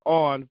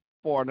on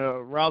for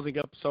a rousing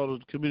episode of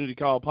the Community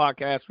Call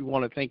podcast. We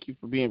want to thank you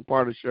for being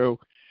part of the show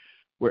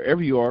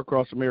wherever you are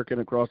across America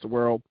and across the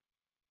world.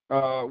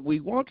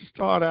 We want to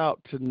start out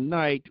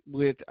tonight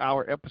with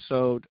our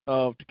episode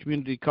of the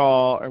Community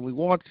Call, and we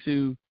want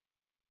to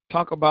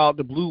talk about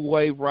the blue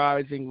wave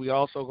rising. We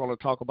also going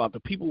to talk about the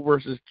people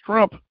versus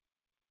Trump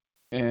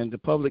and the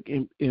public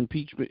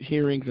impeachment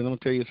hearings. And I'm going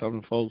to tell you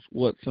something, folks,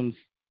 what some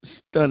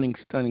stunning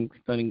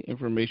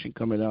information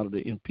coming out of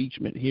the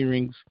impeachment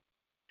hearings.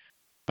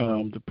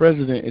 The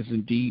president is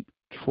in deep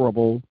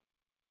trouble,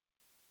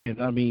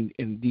 and I mean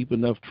in deep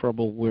enough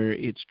trouble where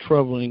it's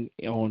troubling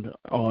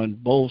on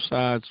both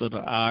sides of the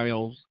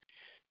aisles.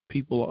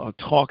 People are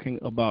talking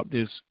about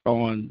this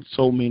on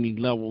so many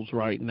levels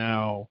right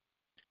now,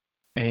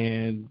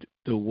 and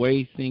the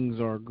way things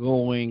are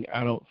going,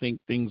 I don't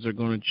think things are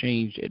going to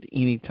change at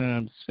any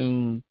time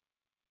soon.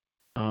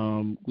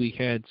 We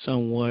had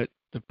the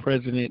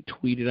president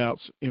tweeted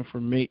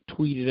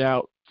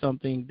out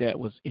something that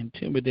was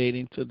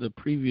intimidating to the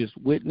previous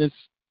witness,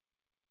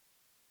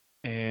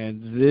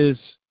 and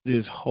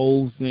this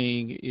whole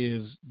thing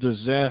is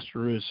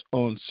disastrous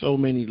on so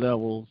many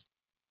levels.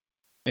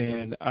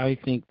 And I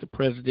think the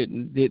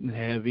president didn't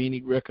have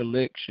any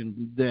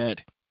recollection that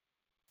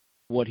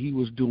what he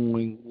was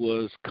doing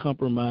was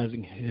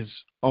compromising his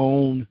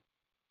own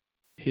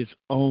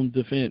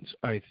defense,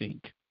 I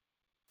think.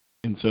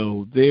 And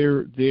so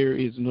there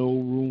is no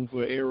room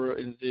for error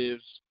in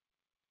this.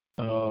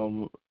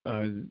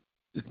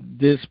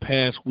 This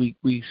past week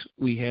we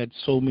had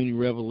so many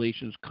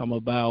revelations come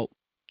about,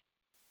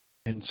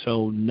 and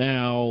so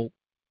now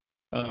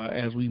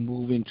as we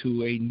move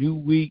into a new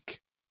week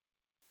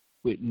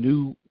with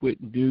new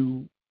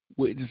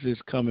witnesses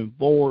coming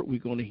forward, we're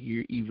going to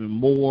hear even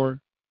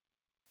more.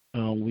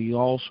 We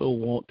also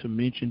want to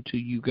mention to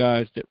you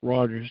guys that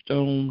Roger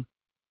Stone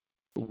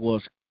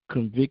was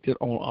convicted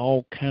on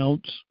all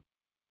counts,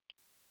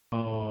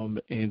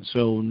 and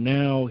so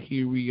now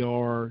here we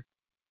are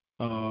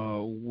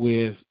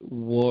with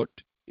what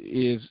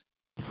is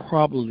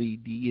probably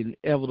the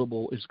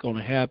inevitable is going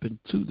to happen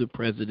to the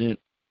president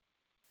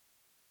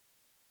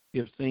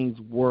if things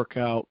work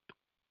out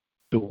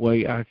the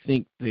way I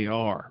think they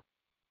are.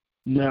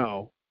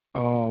 Now,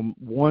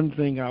 one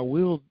thing I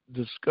will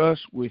discuss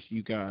with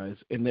you guys,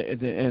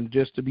 and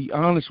just to be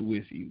honest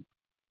with you,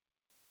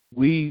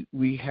 we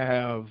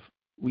have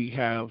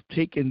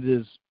taken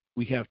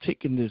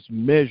this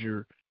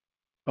measure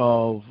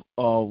of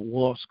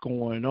what's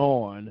going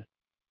on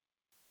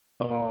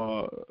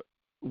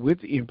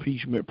with the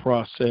impeachment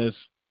process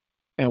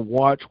and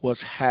watch what's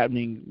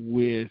happening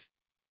with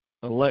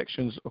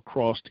elections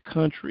across the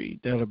country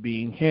that are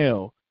being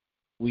held.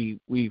 We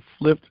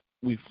flipped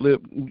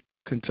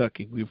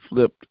Kentucky. We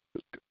flipped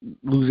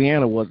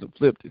Louisiana. Wasn't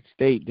flipped; it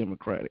stayed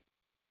Democratic.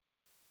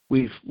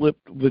 We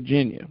flipped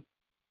Virginia,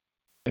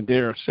 and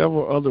there are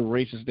several other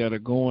races that are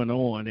going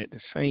on at the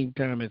same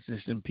time as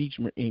this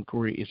impeachment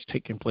inquiry is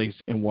taking place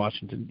in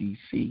Washington,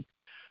 D.C.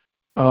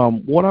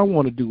 What I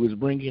want to do is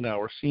bring in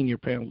our senior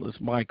panelist,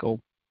 Michael,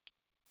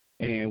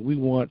 and we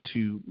want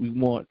to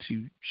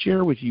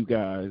share with you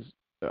guys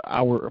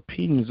our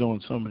opinions on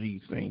some of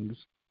these things.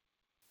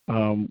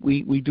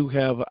 We do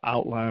have an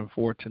outline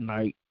for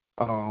tonight,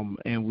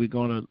 and we're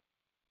going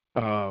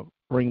to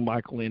bring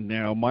Michael in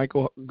now.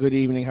 Michael, good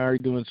evening. How are you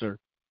doing, sir?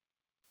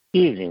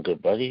 Evening,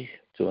 good buddy.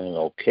 Doing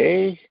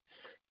okay.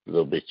 A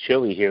little bit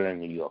chilly here in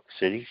New York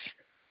City.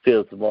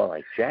 Feels more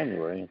like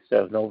January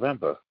instead of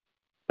November.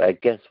 But I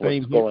guess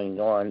what's going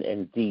on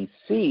in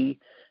D.C.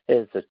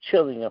 is a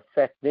chilling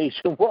effect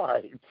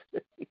nationwide.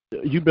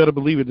 You better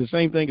believe it. The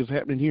same thing is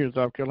happening here in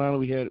South Carolina.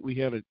 We had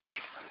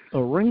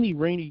a rainy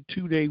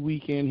 2-day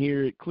weekend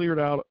here. It cleared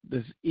out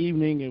this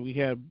evening, and we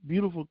had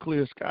beautiful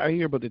clear sky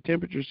here, but the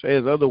temperature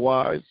says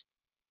otherwise.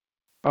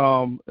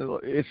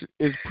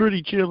 It's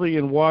pretty chilly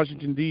in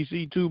Washington,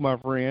 D.C. too, my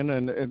friend,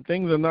 and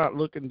things are not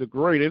looking the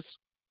greatest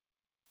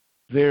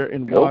there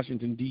in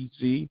Washington,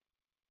 D.C.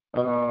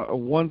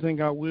 One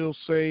thing I will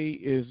say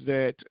is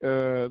that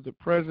the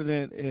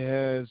president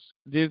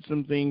did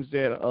some things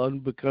that are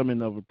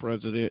unbecoming of a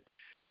president.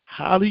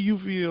 How do you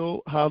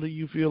feel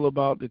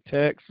about the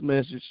text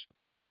message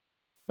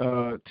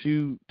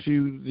to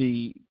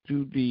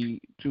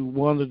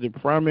one of the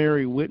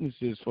primary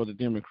witnesses for the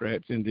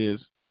Democrats in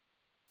this?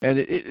 And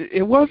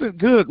it wasn't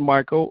good,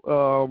 Michael.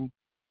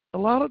 A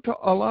lot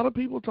of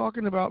people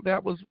talking about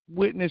that was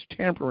witness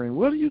tampering.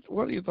 What are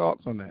your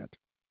thoughts on that?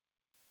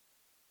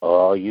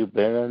 Oh, you've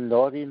been a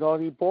naughty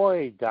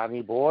boy,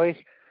 Donnie boy.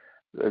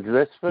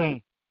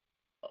 Listen,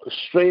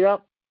 straight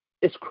up,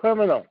 it's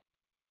criminal.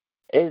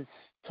 It's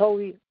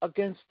totally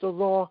against the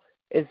law.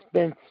 It's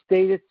been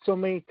stated so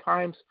many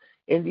times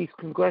in these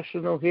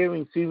congressional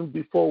hearings, even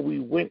before we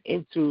went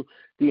into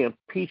the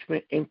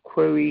impeachment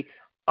inquiry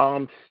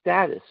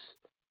status,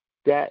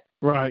 that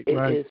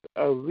it is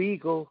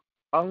illegal,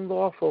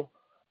 unlawful,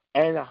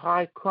 and a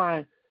high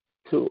crime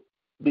to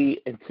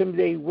be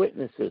intimidating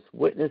witnesses,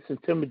 witness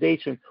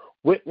intimidation,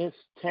 witness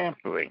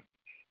tampering.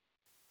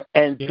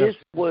 And this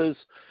was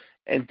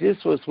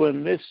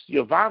when Ms.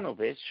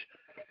 Yovanovitch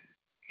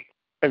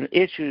an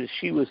issue that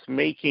she was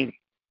making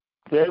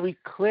very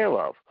clear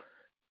of.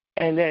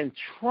 And then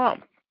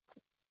Trump,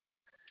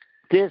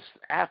 this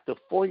after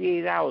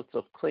 48 hours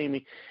of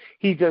claiming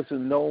he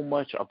doesn't know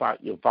much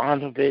about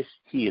Yovanovitch,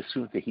 he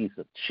assumes that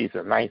she's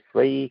a nice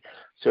lady,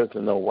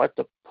 doesn't know what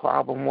the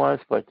problem was,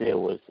 but there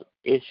was an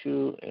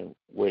issue in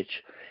which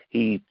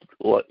he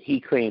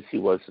claims he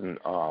wasn't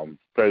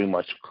very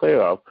much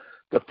clear of.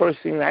 The first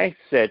thing I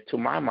said to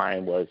my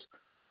mind was,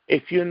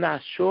 if you're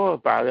not sure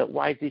about it,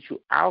 why did you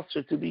oust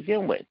her to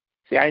begin with?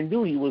 See, I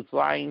knew he was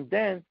lying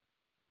then,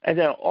 and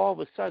then all of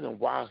a sudden,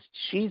 while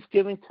she's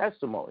giving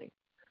testimony,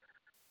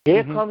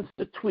 here comes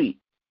the tweet.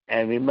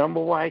 And remember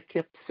what I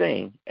kept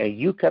saying, and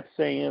you kept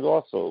saying it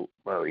also,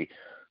 Murray,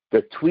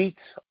 the tweets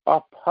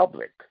are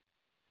public.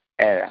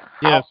 And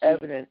how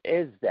evident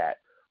is that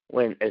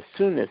when as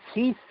soon as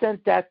he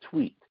sent that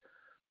tweet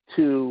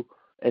to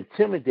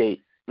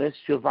intimidate Ms.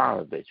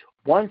 Yovanovitch,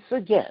 once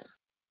again,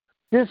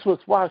 this was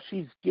while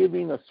she's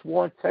giving a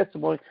sworn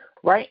testimony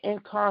right in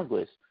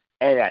Congress,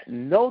 and at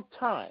no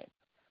time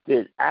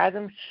did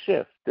Adam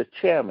Schiff, the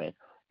chairman,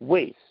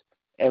 waste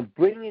and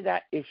bringing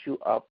that issue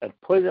up and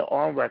put it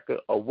on record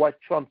of what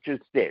Trump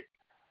just did,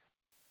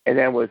 and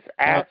then was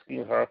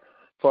asking her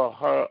for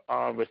her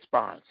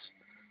response.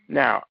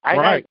 Now I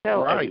gotta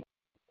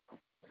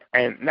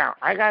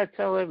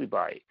tell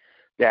everybody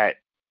that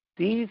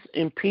these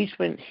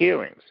impeachment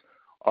hearings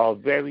are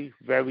very,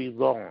 very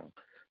long.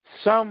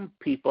 Some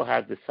people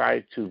have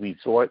decided to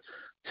resort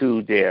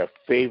to their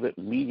favorite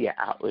media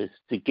outlets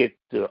to get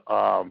the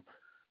updates,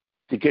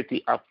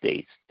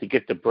 to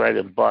get the bread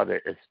and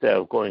butter instead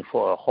of going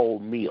for a whole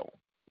meal.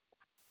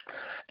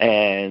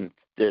 And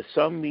there's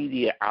some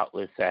media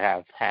outlets that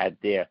have had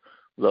their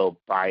little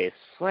biased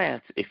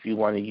slants, if you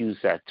want to use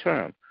that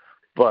term.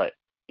 But,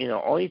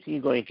 only thing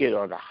you're going to get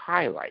are the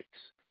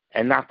highlights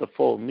and not the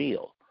full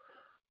meal.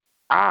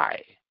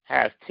 I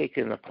have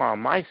taken upon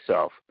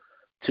myself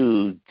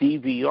to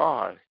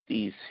DVR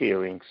these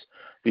hearings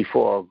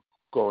before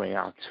going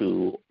out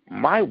to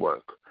my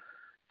work.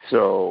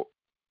 So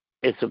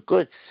it's a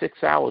good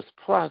 6 hours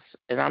plus,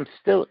 and I'm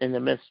still in the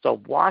midst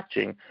of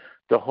watching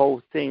the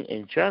whole thing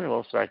in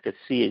general so I could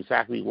see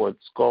exactly what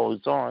goes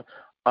on,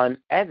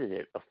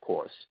 unedited, of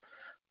course.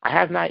 I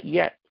have not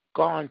yet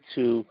gone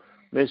to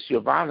Ms.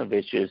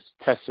 Yovanovitch's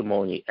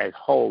testimony as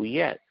whole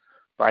yet,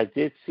 but I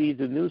did see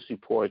the news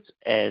reports,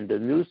 and the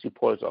news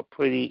reports are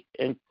pretty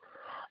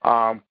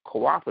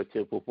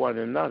cooperative with one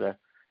another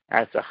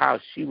as to how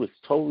she was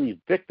totally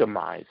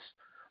victimized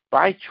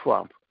by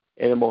Trump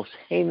in the most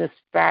heinous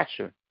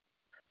fashion.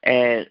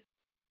 And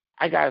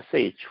I got to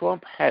say,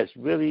 Trump has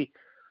really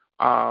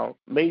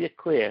made it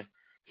clear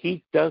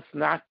he does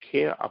not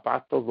care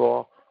about the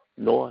law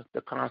nor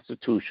the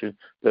Constitution,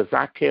 does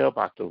not care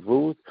about the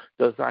rules,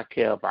 does not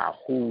care about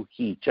who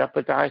he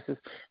jeopardizes,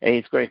 and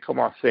he's going to come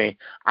off saying,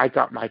 I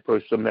got my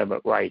First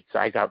Amendment rights,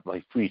 I got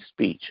my free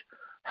speech.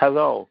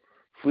 Hello,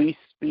 free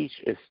speech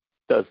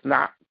does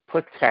not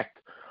protect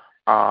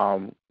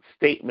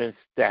statements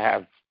that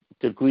have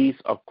degrees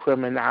of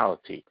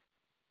criminality.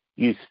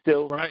 You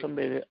still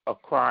committed a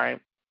crime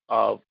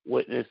of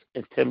witness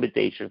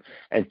intimidation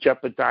and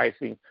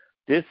jeopardizing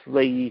this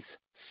lady's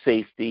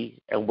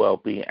safety and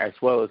well-being as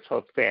well as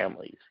her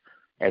family's.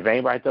 If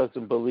anybody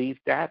doesn't believe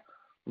that,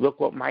 look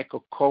what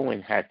Michael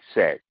Cohen had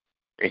said.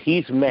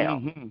 He's male.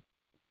 Mm-hmm.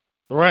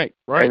 Right.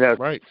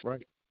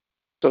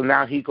 So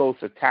now he goes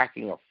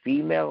attacking a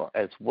female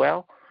as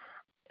well.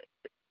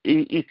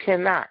 You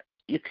cannot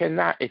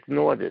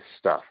ignore this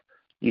stuff.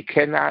 You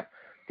cannot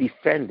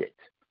defend it.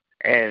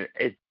 And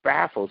it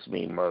baffles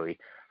me, Murray,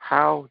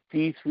 how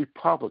these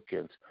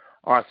Republicans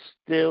are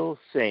still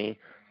saying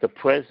the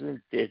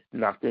president did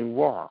nothing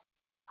wrong.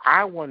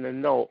 I want to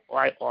know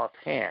right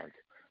offhand.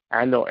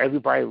 I know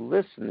everybody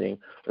listening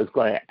is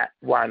going to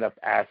wind up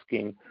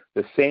asking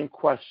the same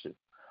question.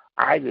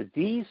 Either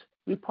these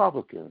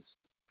Republicans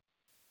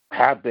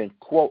have been,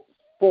 quote,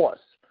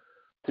 forced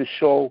to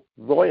show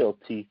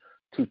loyalty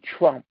to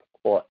Trump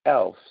or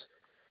else,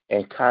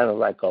 and kind of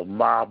like a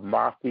mob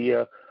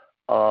mafia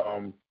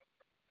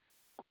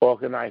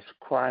organized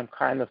crime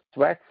kind of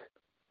threats,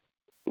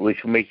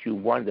 which makes you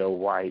wonder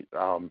why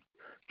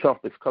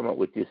Trump is coming up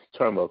with this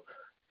term of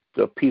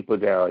the people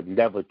that are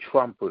never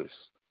Trumpers.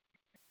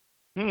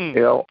 One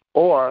thing.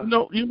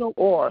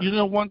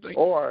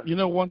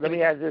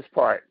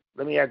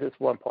 Let me add this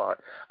one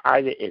part.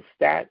 Either it's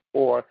that,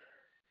 or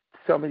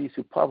some of these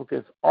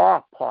Republicans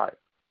are part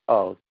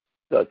of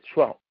the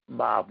Trump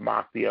mob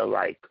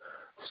mafia-like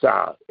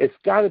style. It's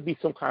got to be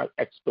some kind of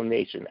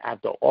explanation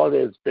after all that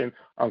has been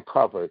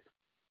uncovered,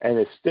 and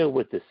it's still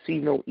with the see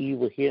no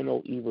evil, hear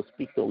no evil,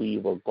 speak no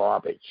evil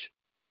garbage.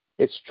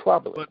 It's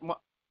troubling.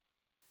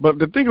 But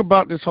the thing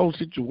about this whole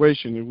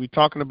situation, and we're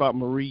talking about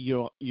Marie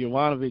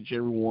Yovanovitch,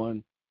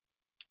 everyone,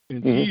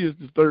 and she is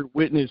the third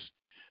witness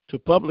to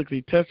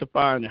publicly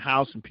testify in the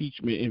House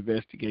impeachment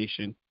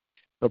investigation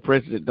of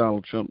President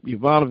Donald Trump.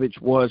 Yovanovitch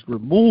was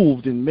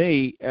removed in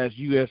May as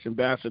U.S.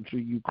 ambassador to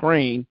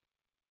Ukraine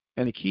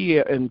and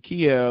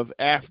Kiev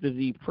after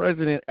the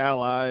president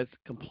allies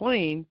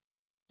complained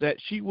that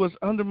she was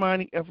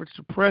undermining efforts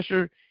to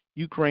pressure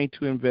Ukraine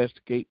to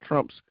investigate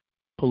Trump's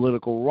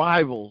political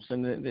rivals.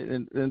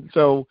 And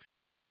so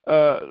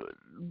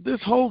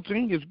this whole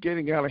thing is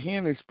getting out of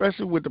hand,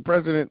 especially with the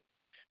president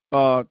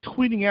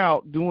tweeting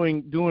out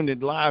doing the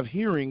live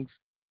hearings.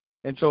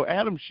 And so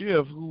Adam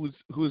Schiff, who is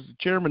the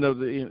chairman of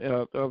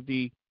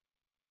the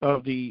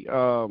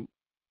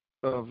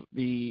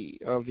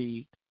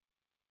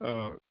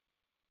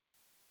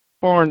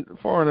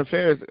foreign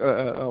affairs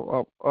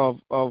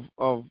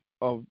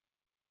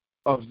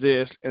of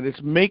this, and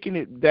it's making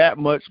it that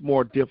much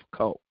more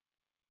difficult.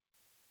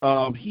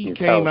 He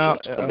came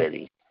out.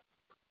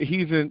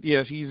 He's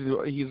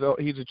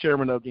a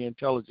chairman of the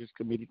Intelligence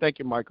Committee. Thank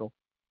you, Michael.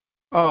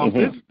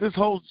 This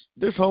whole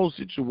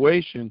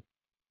situation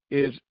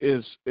is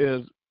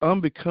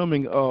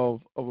unbecoming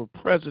of a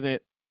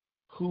president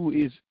who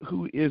is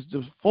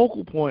the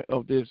focal point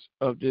of this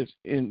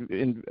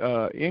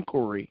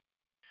inquiry.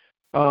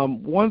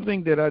 One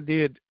thing that I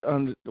did,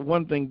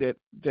 one thing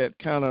that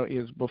kind of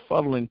is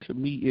befuddling to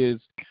me is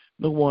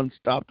no one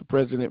stopped the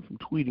president from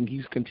tweeting.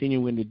 He's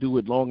continuing to do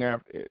it long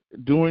after,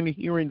 during the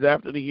hearings,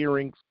 after the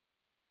hearings,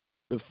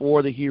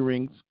 before the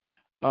hearings.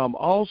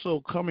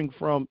 Also coming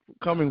from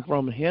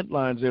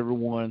headlines,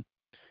 everyone,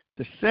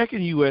 the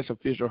second U.S.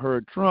 official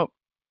heard Trump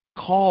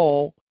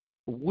call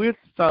with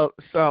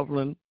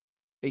Southland,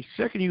 a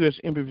second U.S.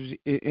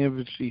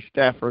 embassy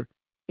staffer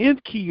in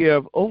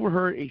Kiev,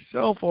 overheard a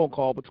cell phone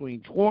call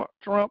between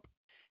Trump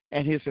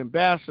and his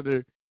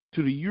ambassador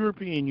to the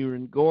European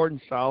Union, Gordon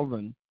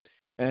Sondland,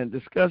 and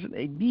discussing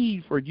a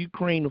need for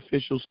Ukraine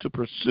officials to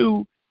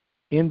pursue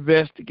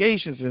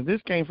investigations. And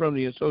this came from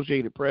the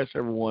Associated Press,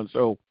 everyone.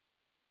 So,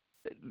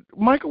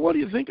 Michael, what do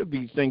you think of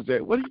these things?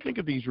 What do you think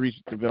of these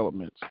recent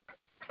developments?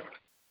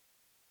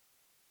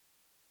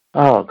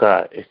 Oh,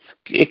 God.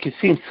 It can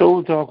seem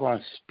so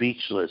doggone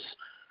speechless,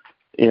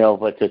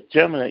 but the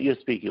gentleman that you're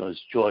speaking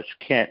was George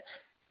Kent.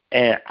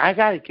 And I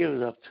got to give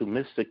it up to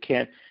Mr.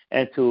 Kent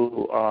and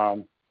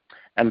to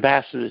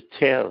Ambassador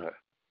Taylor,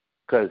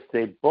 because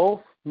they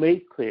both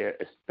made clear,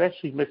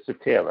 especially Mr.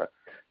 Taylor,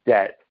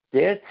 that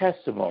their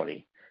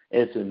testimony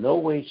is in no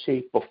way,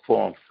 shape, or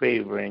form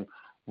favoring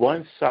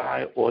one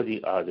side or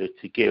the other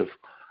to give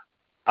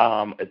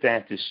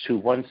advantage to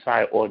one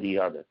side or the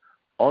other.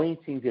 Only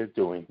thing they're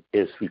doing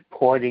is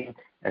reporting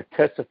and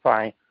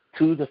testifying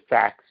to the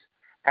facts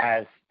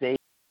as they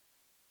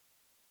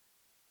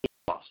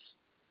are.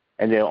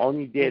 And they're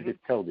only there to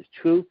tell the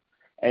truth,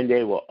 and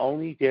they were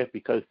only there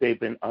because they've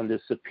been under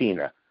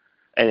subpoena.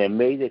 And it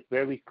made it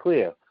very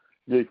clear.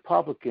 The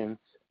Republicans,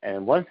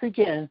 and once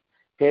again,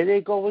 here they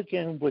go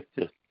again with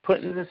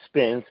putting the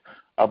spins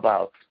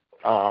about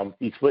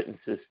these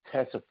witnesses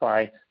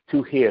testifying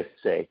to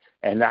hearsay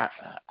and not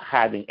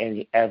having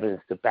any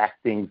evidence to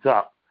back things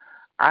up.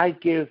 I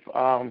give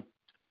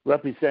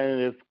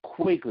Representative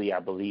Quigley, I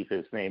believe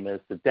his name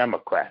is, the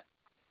Democrat.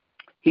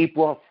 He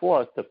brought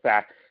forth the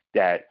fact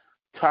that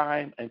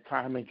time and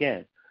time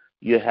again,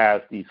 you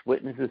have these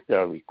witnesses that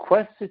are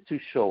requested to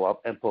show up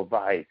and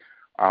provide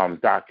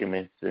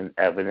documents and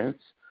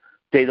evidence.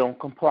 They don't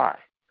comply.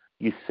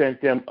 You send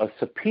them a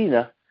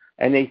subpoena,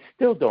 and they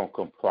still don't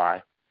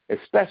comply,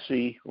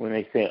 especially when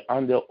they say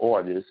under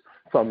orders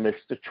from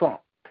Mr.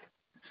 Trump.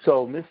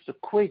 So Mr.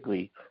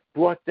 Quigley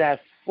brought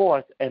that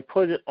forth and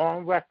put it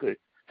on record,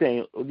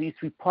 saying these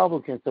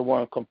Republicans that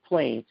want to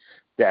complain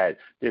that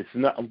there's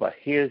nothing but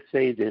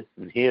hearsay this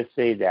and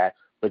hearsay that,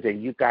 but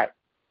then you got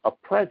a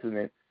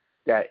president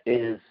that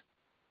is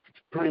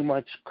pretty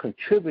much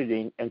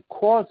contributing and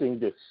causing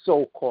this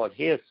so-called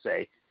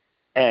hearsay,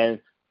 and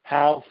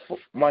how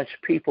much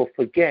people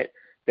forget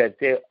that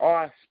there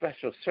are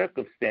special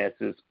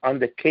circumstances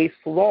under case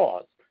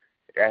laws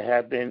that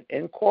have been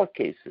in court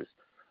cases,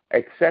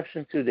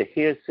 exception to the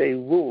hearsay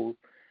rule,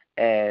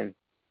 and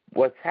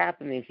what's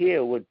happening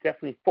here would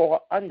definitely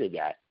fall under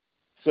that.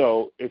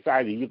 So it's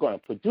either you're going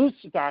to produce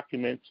the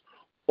documents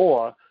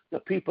or the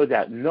people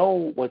that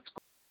know what's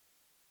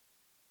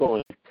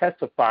going to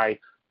testify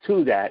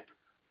to that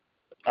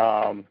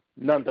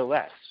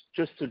nonetheless,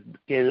 just to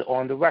get it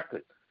on the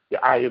record.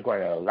 You're either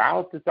going to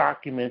allow the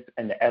documents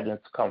and the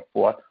evidence to come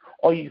forth,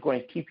 or you're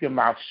going to keep your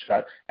mouth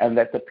shut and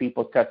let the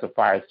people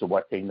testify as to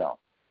what they know.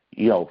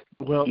 You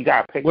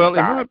got to pick a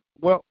side.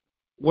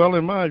 Well,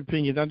 in my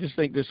opinion, I just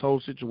think this whole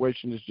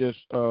situation is just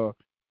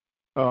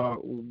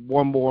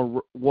one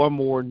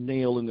more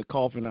nail in the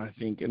coffin, I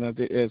think. And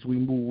as we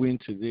move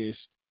into this,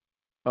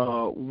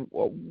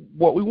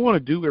 what we want to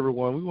do,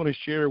 everyone, we want to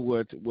share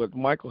what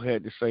Michael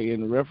had to say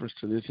in reference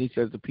to this. He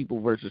says the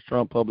People versus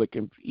Trump public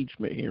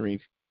impeachment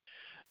hearings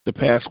the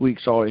past week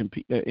saw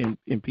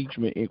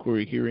impeachment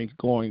inquiry hearings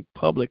going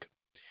public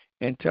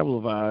and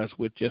televised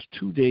with just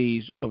 2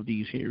 days of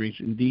these hearings,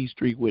 and these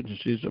three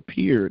witnesses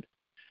appeared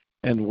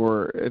and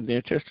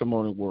their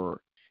testimony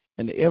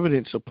and the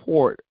evidence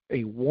support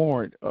a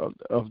warrant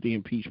of the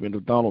impeachment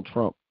of Donald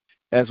Trump,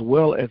 as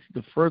well as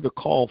the further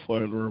call for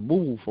the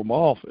removal from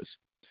office.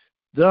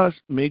 Thus,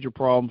 major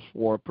problems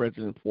for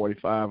President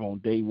 45 on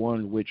day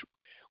one, which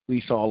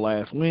we saw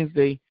last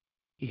Wednesday.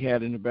 he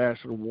had an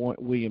Ambassador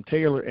William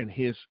Taylor and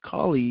his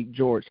colleague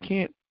George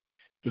Kent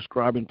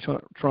describing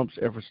Trump's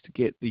efforts to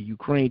get the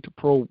Ukraine to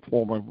probe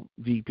former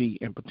VP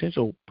and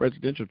potential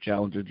presidential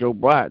challenger Joe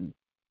Biden.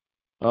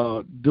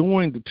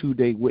 During the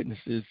two-day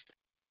witnesses,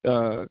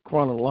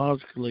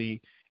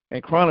 chronologically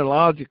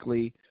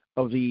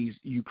of these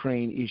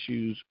Ukraine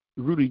issues,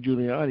 Rudy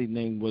Giuliani's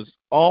name was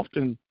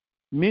often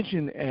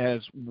mentioned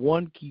as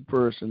one key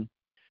person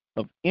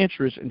of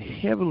interest and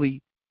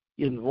heavily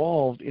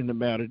involved in the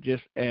matter,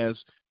 just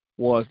as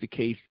was the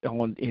case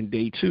in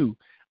day two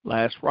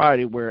last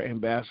Friday, where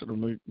Ambassador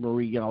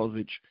Marie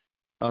Yovanovitch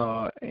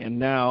and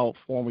now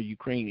former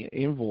Ukrainian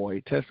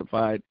envoy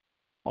testified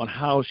on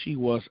how she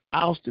was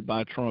ousted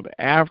by Trump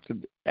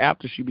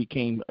after she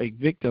became a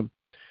victim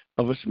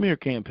of a smear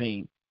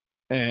campaign.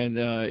 And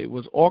it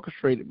was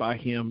orchestrated by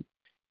him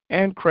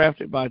and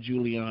crafted by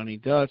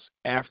Giuliani. Thus,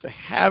 after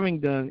having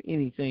done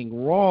anything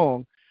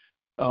wrong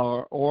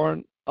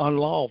or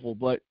unlawful,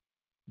 but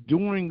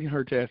during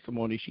her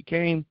testimony, she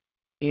came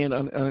in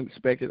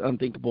unexpected,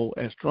 unthinkable,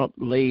 as Trump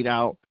laid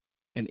out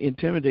an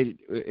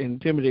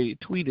intimidated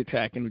tweet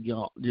attacking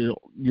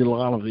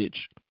Yovanovitch,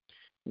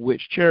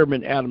 which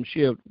Chairman Adam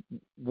Schiff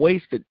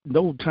wasted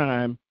no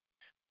time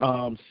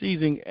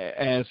seizing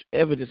as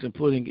evidence and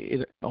putting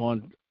it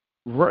on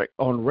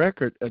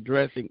record,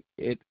 addressing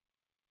it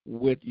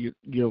with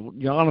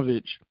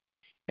Yovanovitch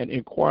and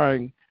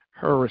inquiring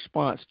her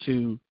response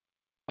to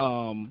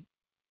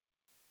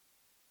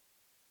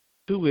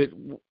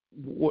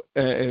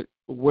it,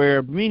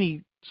 where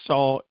many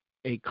saw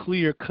a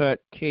clear-cut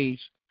case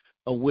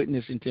of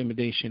witness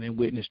intimidation and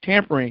witness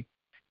tampering,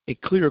 a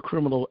clear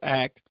criminal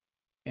act,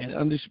 and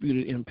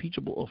undisputed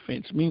impeachable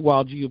offense.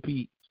 Meanwhile,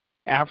 GOP,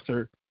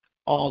 after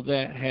all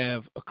that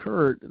have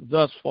occurred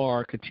thus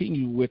far,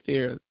 continue with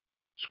their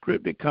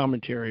scripted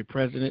commentary.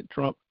 President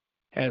Trump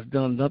has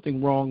done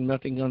nothing wrong,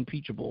 nothing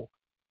unimpeachable.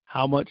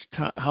 How much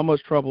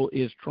trouble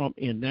is Trump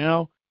in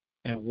now,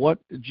 and what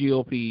the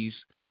GOPs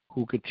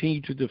who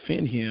continue to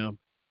defend him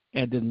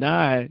and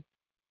deny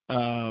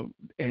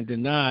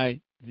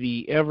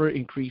the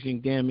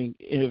ever-increasing damning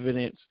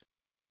evidence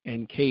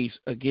and case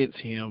against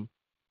him?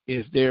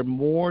 Is there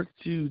more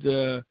to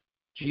the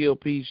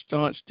GOP's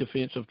staunch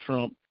defense of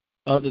Trump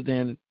other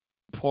than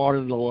part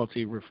of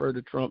loyalty? Refer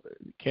to Trump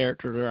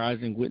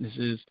characterizing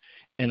witnesses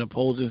and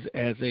opposers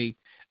as a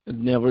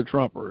never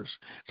Trumpers.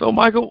 So,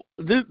 Michael,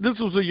 this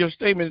was your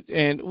statement,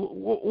 and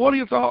what are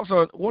your thoughts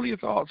on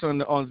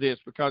this?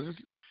 Because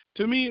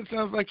to me, it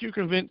sounds like you're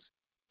convinced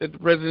that the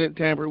president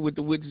tampered with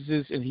the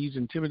witnesses and he's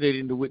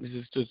intimidating the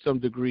witnesses to some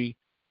degree.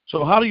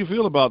 So, how do you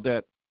feel about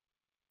that?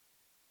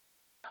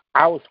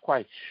 I was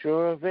quite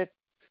sure of it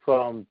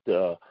from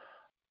the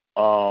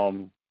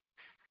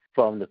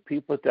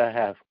people that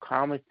have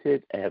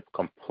commented and have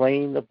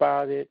complained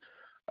about it,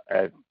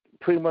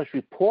 pretty much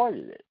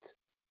reported it,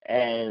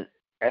 and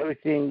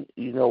everything.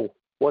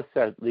 What's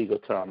that legal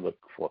term I'm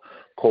looking for?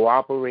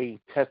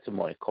 Corroborating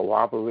testimony,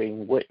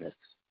 corroborating witness,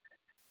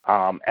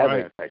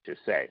 evidence, I should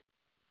say.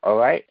 All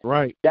right?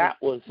 Right. That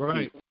was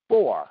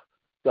before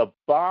the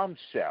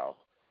bombshell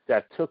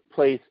that took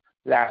place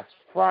last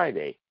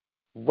Friday,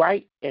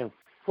 right in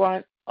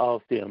front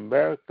of the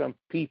American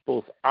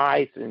people's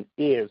eyes and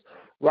ears,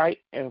 right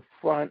in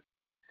front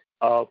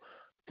of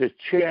the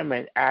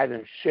chairman,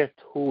 Adam Schiff,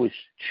 who is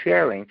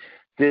chairing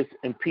this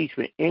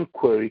impeachment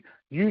inquiry.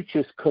 You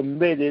just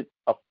committed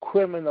a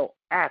criminal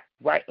act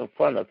right in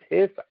front of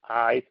his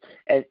eyes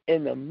and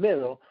in the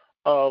middle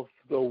of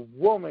the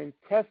woman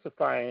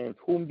testifying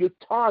whom you're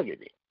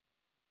targeting.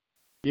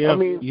 Yeah,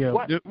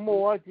 what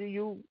more do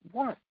you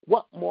want?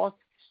 What more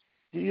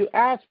do you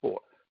ask for?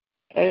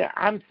 And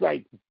I'm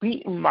like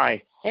beating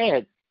my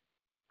head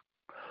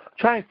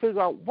trying to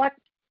figure out what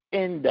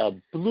in the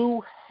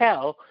blue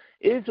hell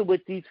is it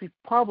with these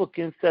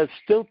Republicans that are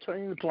still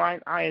turning the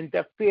blind eye and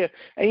deaf ear,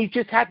 and you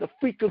just had the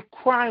freaking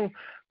crime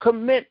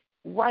commit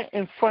right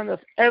in front of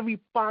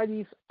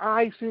everybody's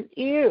eyes and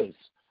ears.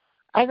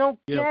 I don't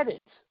get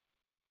it.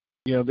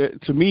 Yeah,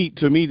 to me,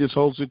 this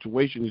whole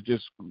situation is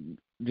just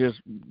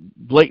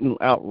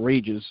blatant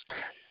outrageous.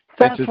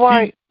 That's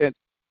right. And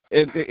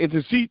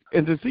to see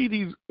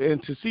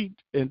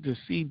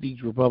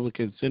these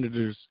Republican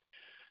senators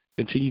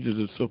continue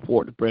to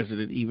support the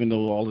president, even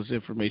though all this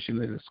information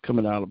that is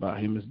coming out about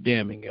him is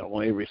damning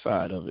on every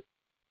side of it.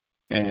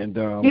 And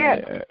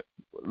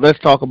let's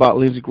talk about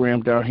Lindsey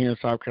Graham down here in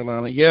South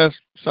Carolina. Yes,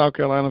 South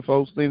Carolina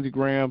folks, Lindsey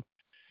Graham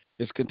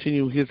is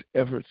continuing his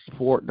efforts to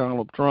support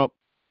Donald Trump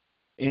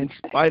in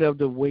spite of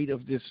the weight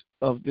of this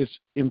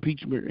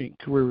impeachment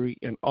inquiry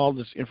and all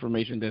this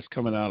information that's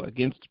coming out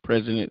against the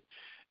president.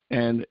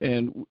 And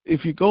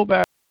if you go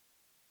back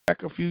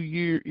a few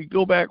years, you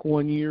go back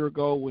 1 year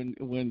ago when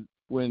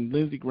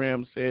Lindsey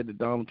Graham said that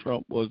Donald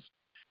Trump was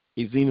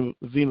a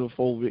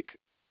xenophobic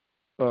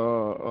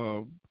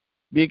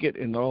bigot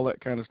and all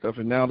that kind of stuff,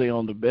 and now they're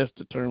on the best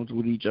of terms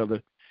with each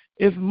other.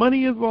 Is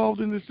money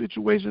involved in this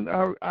situation?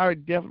 I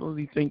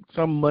definitely think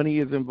some money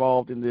is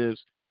involved in this.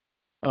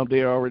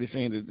 They're already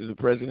saying that the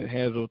president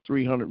has a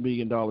 $300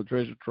 million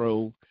treasure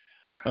trove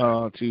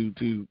to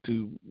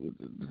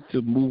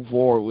move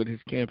forward with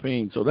his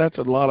campaign. So that's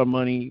a lot of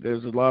money.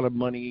 There's a lot of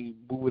money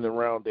moving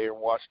around there in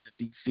Washington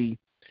D.C.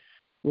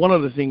 One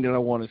other thing that I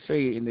want to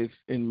say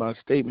in my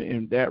statement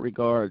in that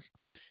regards,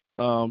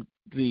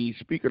 the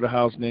Speaker of the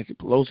House, Nancy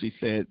Pelosi,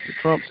 said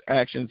Trump's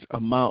actions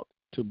amount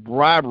to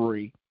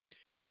bribery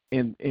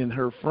in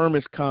her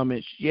firmest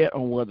comments yet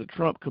on whether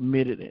Trump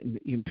committed an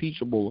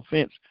impeachable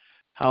offense.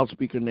 House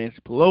Speaker Nancy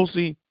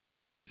Pelosi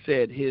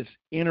said his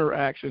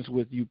interactions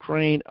with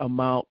Ukraine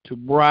amount to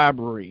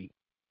bribery.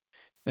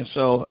 And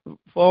so,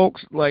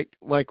 folks, like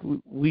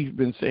we've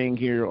been saying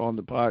here on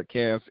the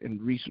podcast in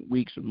recent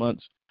weeks and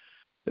months,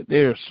 that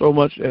there's so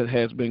much that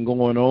has been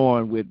going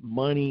on with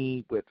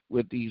money,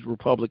 with these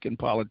Republican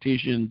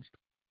politicians,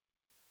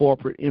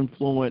 corporate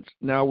influence.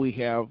 Now we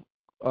have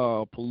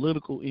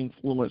political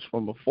influence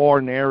from a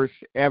foreign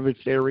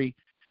adversary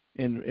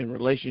in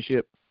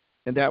relationship,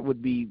 and that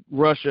would be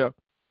Russia.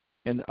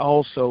 And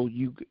also,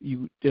 you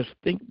just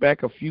think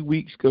back a few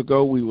weeks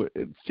ago,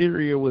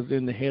 Syria was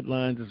in the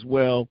headlines as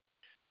well.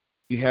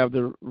 You have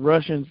the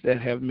Russians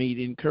that have made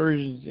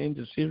incursions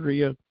into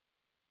Syria,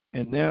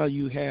 and now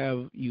you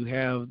have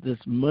this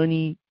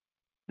money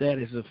that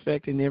is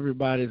affecting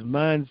everybody's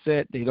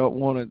mindset. They don't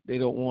want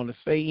to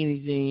say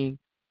anything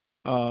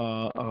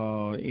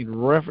in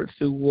reference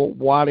to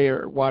why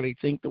they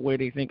think the way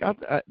they think.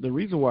 The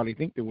reason why they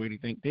think the way they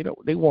think,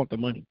 they want the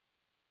money.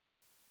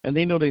 And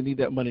they know they need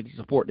that money to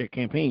support their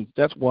campaigns.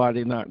 That's why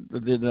they're not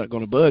going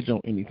to budge on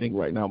anything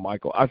right now,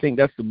 Michael. I think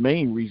that's the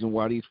main reason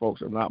why these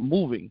folks are not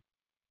moving.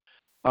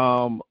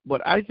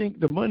 But I think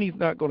the money's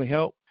not going to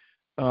help.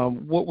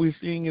 What we're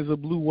seeing is a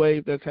blue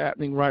wave that's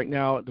happening right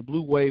now. The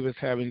blue wave is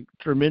having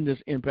tremendous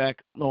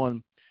impact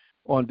on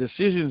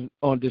decision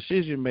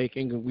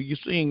making, and we're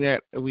seeing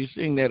that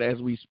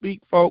as we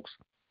speak, folks.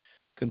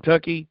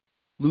 Kentucky,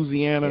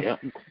 Louisiana,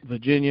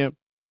 Virginia.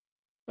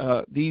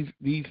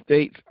 These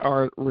states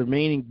are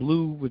remaining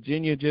blue.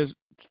 Virginia just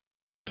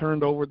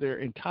turned over their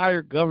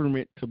entire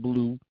government to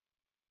blue.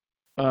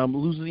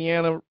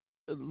 Louisiana,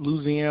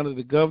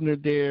 the governor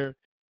there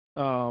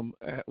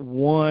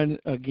won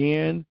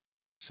again,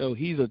 so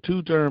he's a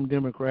two-term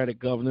Democratic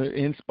governor.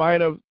 In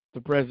spite of the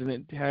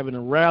president having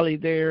a rally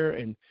there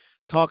and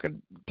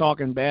talking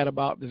bad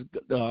about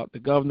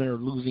the governor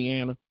of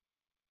Louisiana,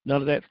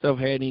 none of that stuff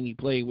had any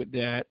play with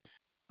that.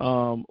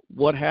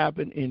 What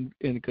happened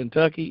in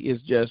Kentucky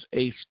is just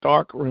a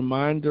stark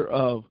reminder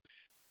of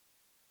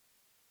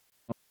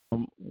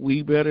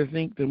we better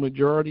think the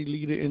majority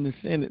leader in the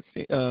Senate,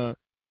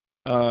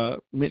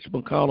 Mitch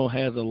McConnell,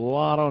 has a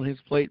lot on his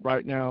plate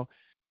right now.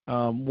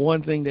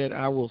 One thing that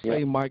I will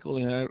say, Michael,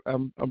 and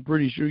I'm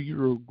pretty sure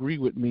you agree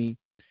with me,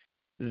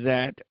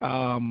 that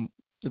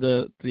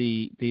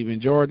the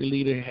majority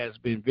leader has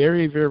been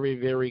very, very,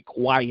 very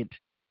quiet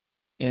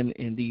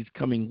in these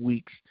coming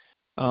weeks.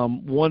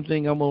 One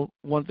thing else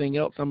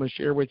I'm gonna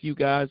share with you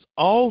guys.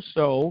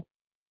 Also,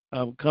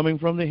 coming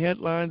from the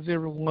headlines,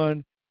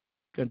 everyone,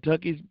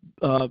 Kentucky's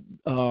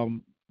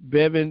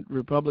Bevin,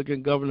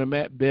 Republican Governor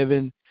Matt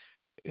Bevin,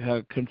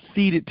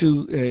 conceded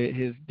to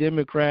his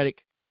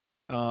Democratic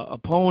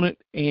opponent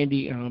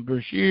Andy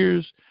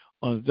Beshears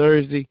on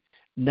Thursday.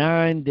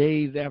 9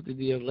 days after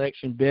the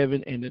election,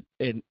 Bevin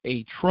and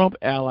a Trump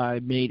ally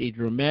made a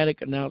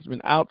dramatic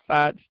announcement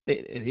outside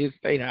his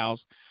state house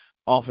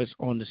office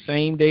on the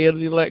same day of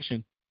the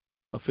election.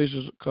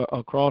 Officials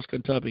across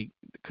Kentucky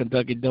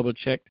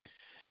double-checked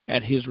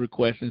at his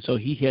request, and so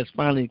he has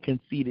finally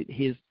conceded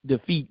his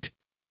defeat.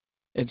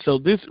 And so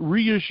this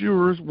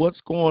reassures what's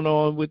going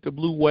on with the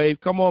blue wave.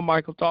 Come on,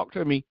 Michael, talk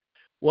to me.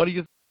 What are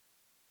your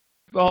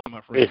thoughts,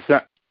 my friend?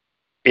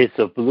 It's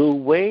a blue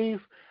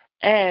wave,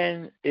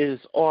 and is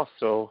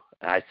also,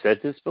 I said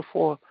this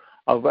before,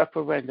 a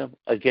referendum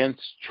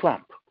against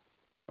Trump.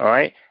 All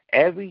right?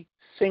 Every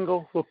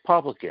single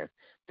Republican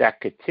that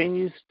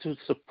continues to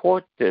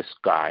support this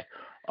guy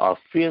are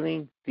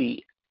feeling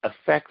the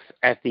effects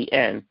at the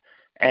end.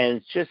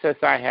 And just as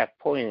I have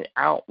pointed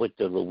out with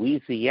the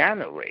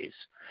Louisiana race,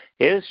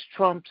 here's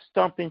Trump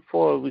stumping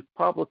for a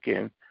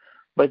Republican,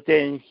 but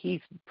then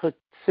he puts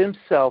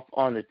himself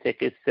on the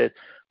ticket, says,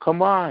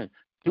 come on,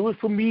 do it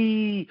for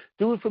me,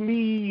 do it for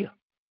me.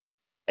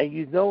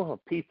 And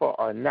people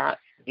are not,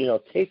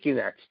 taking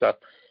that stuff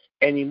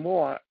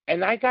anymore.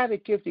 And I got to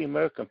give the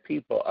American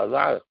people a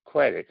lot of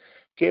credit.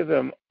 Give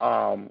them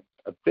a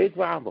big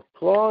round of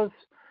applause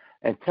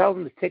and tell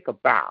them to take a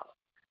bow.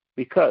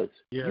 Because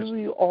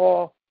you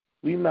all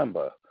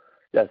remember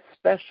the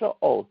special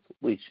oath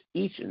which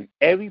each and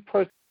every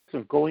person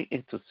going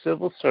into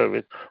civil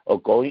service or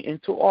going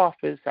into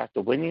office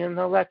after winning an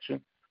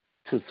election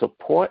to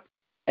support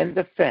and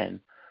defend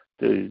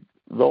the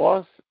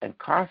laws and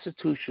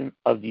Constitution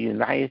of the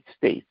United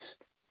States.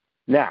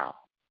 Now,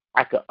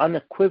 I can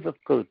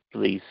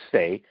unequivocally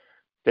say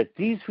that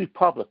these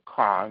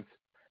Republicans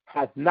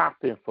have not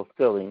been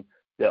fulfilling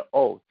their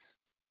oaths.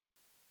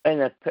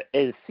 And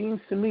it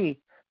seems to me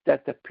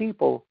that the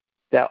people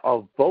that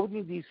are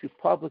voting these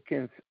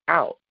Republicans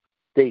out,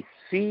 they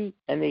see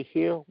and they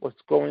hear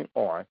what's going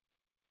on,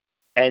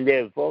 and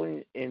they're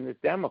voting in the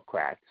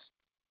Democrats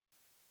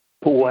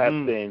who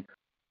have been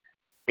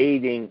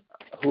aiding,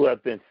 who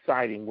have been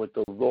siding with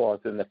the laws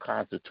and the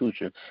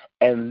Constitution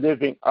and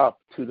living up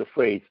to the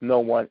phrase, no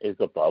one is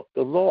above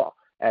the law,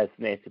 as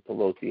Nancy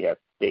Pelosi has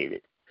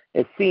stated.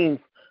 It seems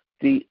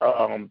the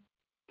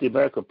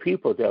American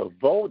people that are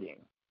voting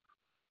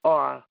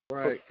are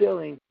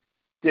fulfilling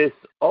this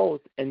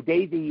oath, and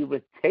they didn't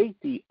even take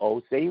the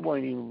oath. They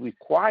weren't even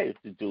required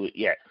to do it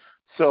yet.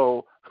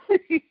 So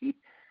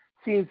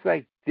seems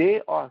like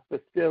they are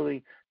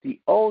fulfilling the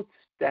oaths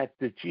that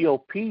the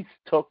GOP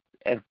took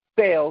and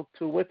failed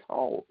to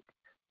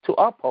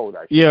uphold.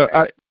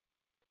 I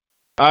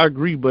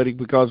agree, buddy,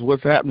 because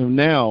what's happening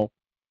now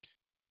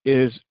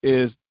is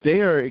they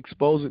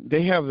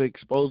have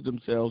exposed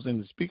themselves,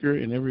 and the speaker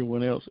and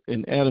everyone else,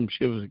 and Adam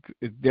Schiff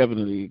is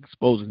definitely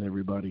exposing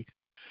everybody.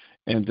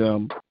 And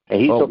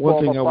he's a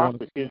former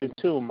prosecutor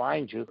too,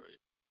 mind you.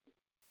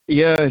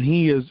 Yeah, and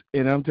he is,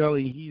 and I'm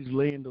telling you, he's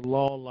laying the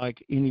law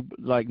like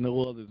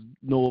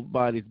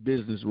nobody's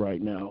business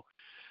right now.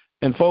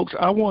 And folks,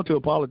 I want to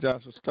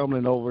apologize for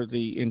stumbling over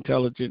the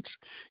Intelligence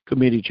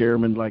Committee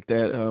chairman like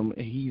that.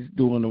 He's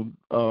doing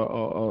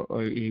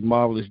a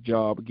marvelous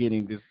job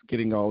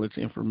getting all this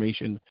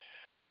information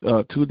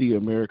to the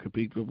American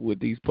people with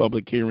these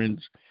public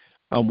hearings.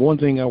 One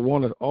thing I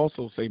want to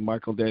also say,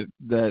 Michael,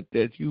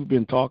 that you've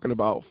been talking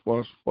about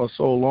for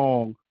so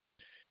long,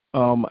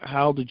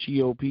 how the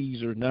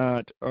GOPs are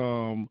not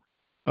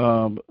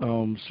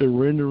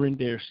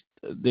surrendering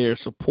their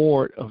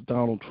support of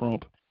Donald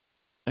Trump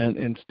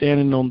and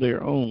standing on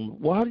their own.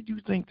 Why do you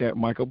think that,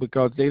 Michael?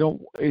 Because they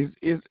don't.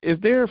 Is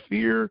there a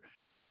fear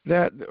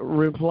that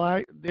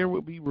there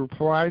would be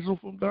reprisal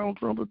from Donald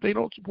Trump if they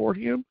don't support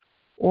him,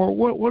 or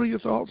what are your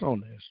thoughts on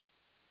this?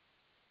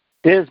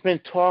 There's been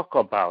talk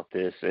about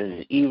this,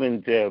 and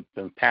even there have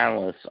been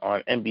panelists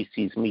on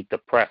NBC's Meet the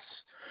Press.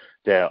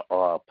 There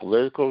are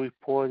political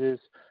reporters.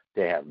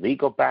 They have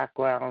legal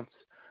backgrounds.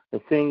 The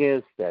thing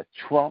is that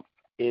Trump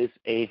is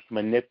a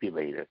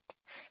manipulator,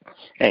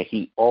 and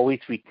he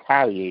always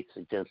retaliates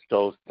against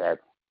those that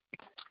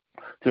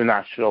do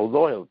not show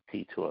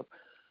loyalty to him.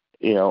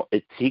 You know,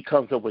 he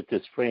comes up with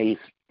this phrase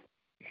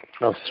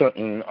of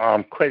certain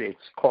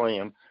critics calling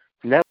him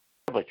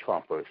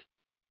never-Trumpers.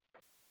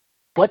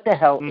 What the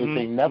hell is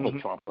a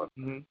never-Trumper?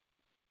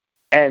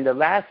 And the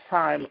last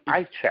time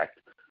I checked,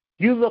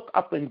 you look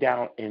up and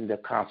down in the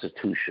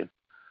Constitution.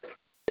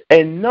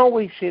 In no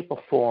way, shape,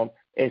 or form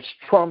is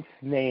Trump's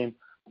name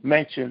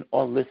mentioned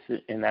or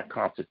listed in that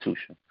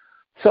Constitution.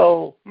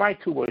 So my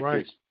two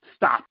words is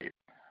stop it.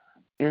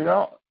 You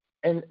know,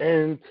 and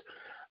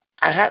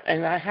I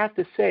have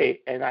to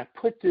say, and I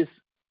put this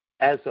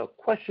as a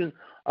question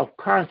of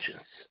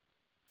conscience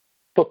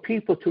for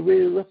people to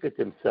really look at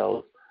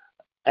themselves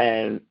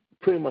and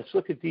pretty much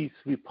look at these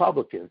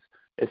Republicans,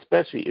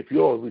 especially if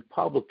you're a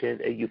Republican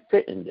and you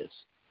fit in this.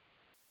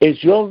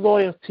 Is your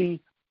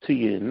loyalty to the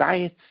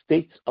United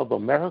States of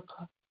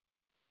America,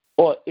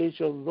 or is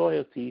your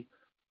loyalty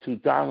to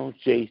Donald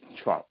J.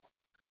 Trump?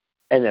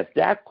 And if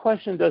that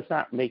question does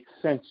not make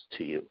sense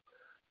to you,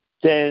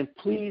 then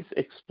please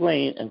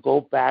explain and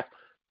go back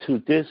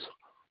to this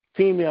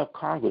female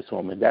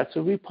congresswoman that's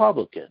a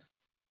Republican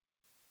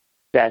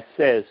that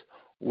says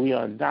we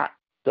are not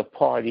the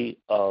party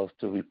of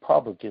the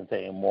Republicans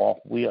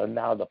anymore. We are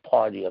now the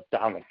party of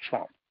Donald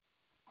Trump.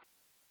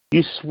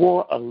 You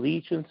swore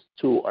allegiance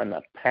to an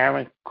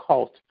apparent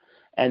cult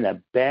and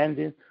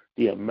abandoned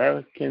the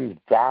American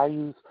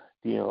values,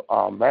 the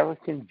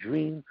American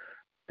dream,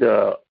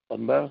 the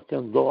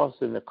American laws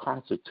and the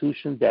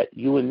Constitution that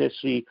you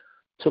initially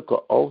took an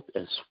oath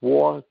and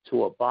swore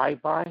to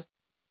abide by.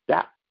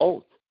 That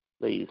oath,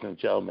 ladies and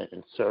gentlemen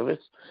in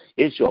service,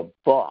 is your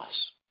boss.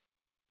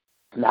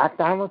 Not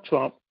Donald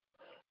Trump,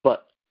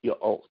 but your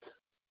oath.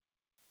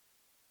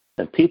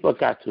 And people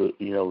got to,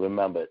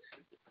 remember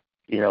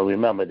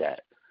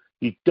that.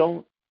 You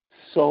do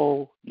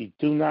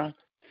not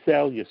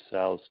sell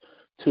yourselves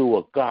to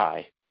a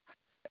guy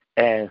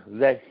and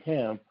let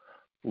him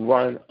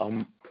run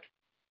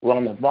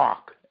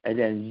amok and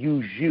then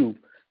use you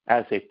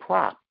as a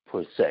prop,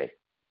 per se.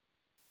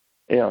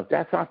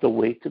 That's not the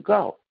way to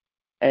go.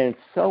 And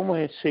some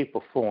way, shape,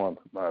 or form,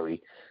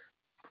 Murray,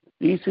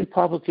 these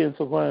Republicans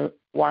are going to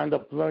wind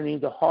up learning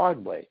the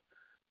hard way.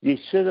 You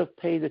should have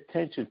paid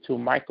attention to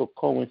Michael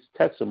Cohen's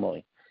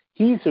testimony.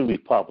 He's a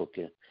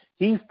Republican.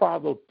 He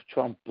followed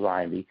Trump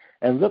blindly,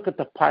 and look at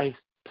the price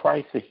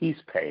that he's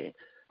paying.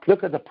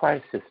 Look at the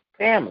price his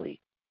family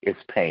is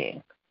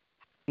paying.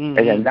 Mm-hmm.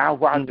 And then now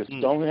Roger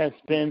Stone has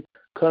been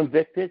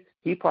convicted.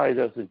 He probably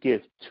doesn't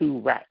give two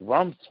rat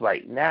rumps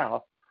right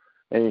now,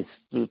 and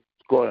he's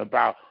going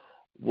about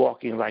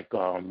walking like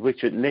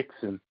Richard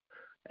Nixon.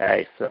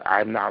 So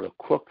I'm not a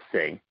crook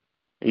thing.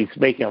 He's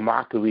making a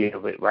mockery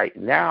of it right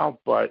now,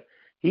 but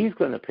he's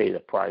going to pay the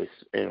price.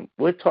 And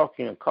we're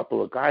talking a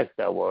couple of guys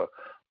that were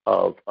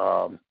of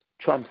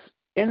Trump's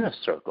inner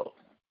circle.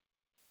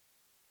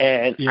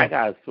 And I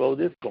got to throw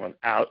this one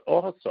out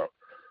also.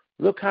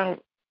 Look how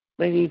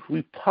many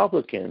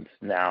Republicans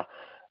now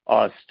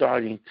are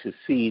starting to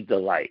see the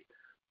light.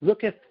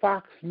 Look at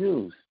Fox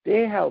News.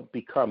 They are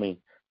becoming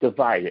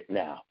divided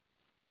now.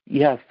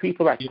 You have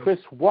people like Yeah. Chris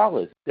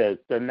Wallace that's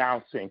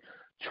denouncing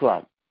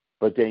Trump,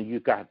 but then you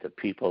got the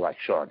people like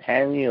Sean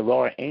Hannity and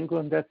Laura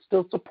Ingraham that's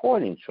still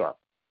supporting Trump.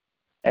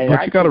 And But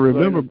I you got to just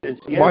learned remember, this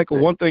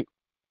Michael. yesterday.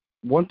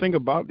 One thing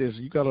about this,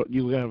 you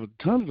have a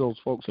ton of those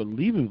folks are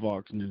leaving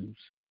Fox News.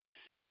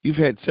 You've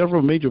had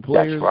several major That's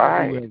players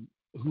right.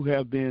 who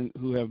have been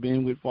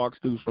with Fox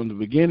News from the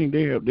beginning.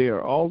 They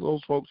are all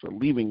those folks are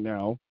leaving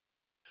now.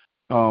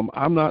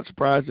 I'm not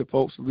surprised that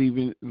folks are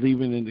leaving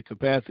in the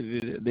capacity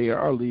that they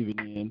are leaving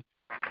in.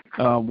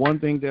 One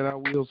thing that I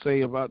will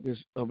say about this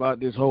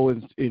whole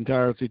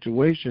entire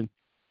situation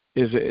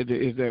is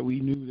that we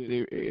knew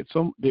that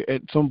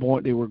at some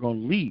point they were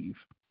going to leave.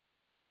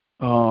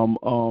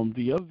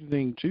 The other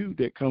thing too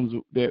that comes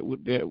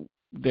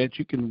that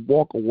you can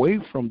walk away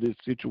from this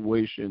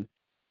situation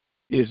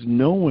is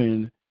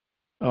knowing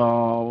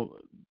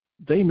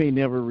they may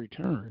never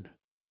return.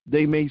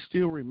 They may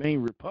still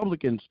remain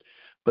Republicans,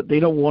 but they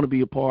don't want to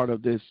be a part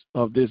of this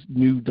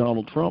new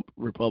Donald Trump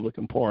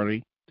Republican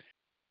Party.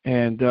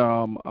 And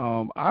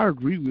I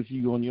agree with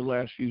you on your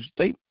last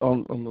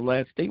on the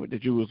last statement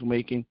that you was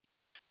making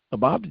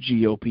about the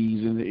GOPs,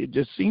 and it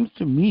just seems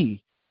to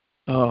me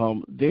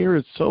there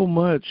is so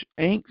much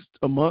angst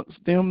amongst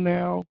them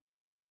now.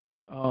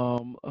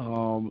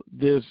 The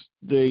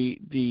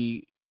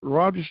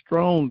Roger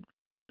Stone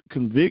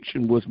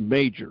conviction was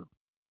major.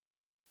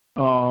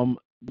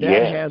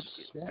 Yes.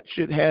 That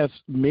should have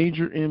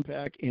major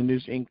impact in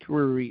this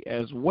inquiry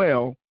as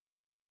well.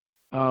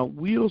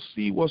 We'll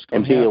see what's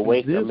going to happen.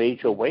 And be a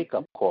major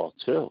wake-up call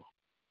too.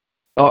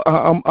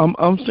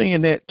 I'm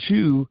saying that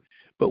too,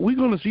 but we're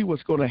going to see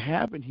what's going to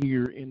happen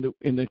here in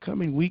the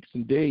coming weeks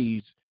and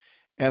days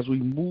as we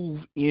move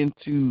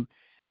into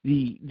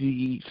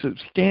the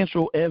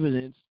substantial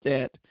evidence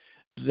that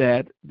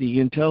the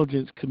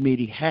Intelligence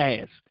Committee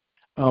has.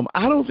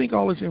 I don't think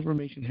all this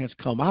information has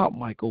come out,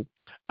 Michael.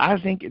 I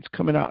think it's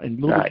coming out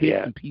in little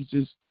bits and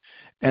pieces,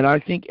 and I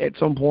think at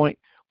some point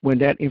when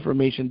that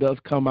information does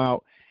come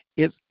out,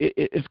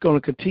 it's going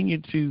to continue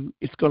to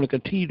what's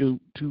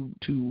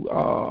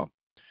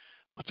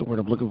the word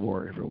I'm looking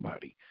for,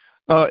 everybody?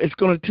 It's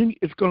going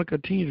to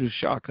continue to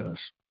shock us.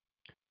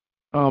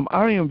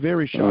 I am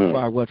very shocked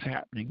by what's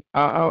happening.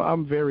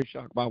 I'm very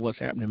shocked by what's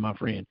happening, my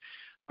friend.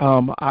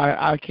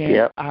 I can't.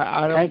 Yep.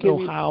 I don't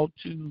know how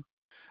to.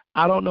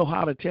 I don't know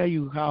how to tell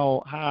you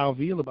how I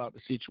feel about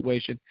the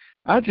situation.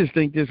 I just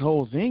think this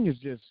whole thing is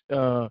just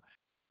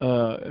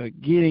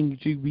getting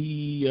to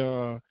be.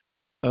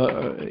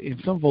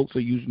 And some folks are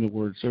using the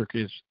word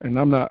circus, and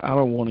I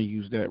don't want to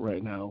use that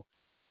right now.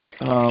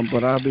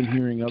 But I've been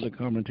hearing other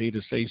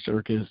commentators say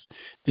circus.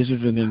 This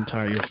is an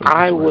entire circus.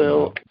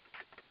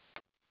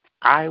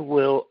 I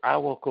will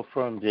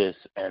confirm this,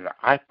 and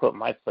I put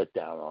my foot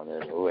down on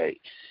it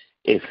already.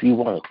 If you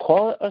want to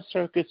call it a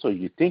circus, or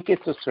you think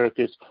it's a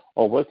circus,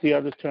 or what's the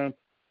other term?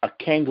 A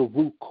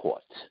kangaroo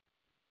court.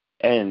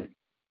 And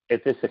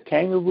if it's a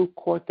kangaroo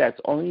court,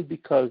 that's only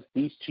because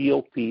these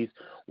GOPs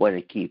want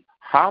to keep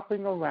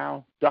hopping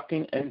around,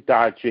 ducking and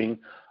dodging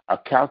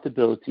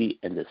accountability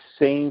and the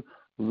same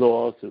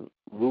rules of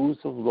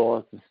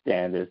laws and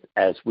standards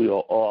as we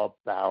are all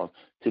bound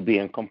to be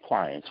in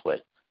compliance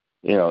with.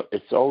 You know,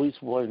 it's always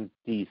one of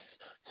these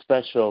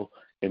special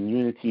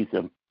immunities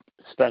and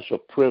special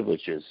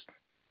privileges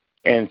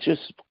and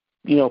just,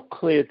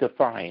 clear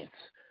defiance.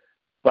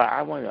 But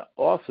I want to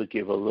also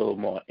give a little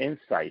more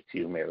insight to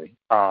you, Murray.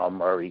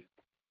 Do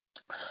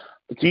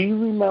you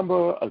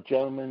remember a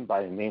gentleman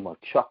by the name of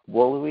Chuck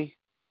Woolery?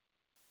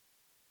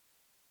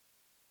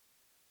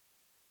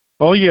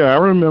 Oh, yeah, I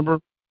remember.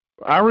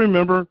 All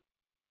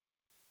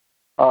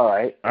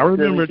right. I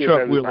remember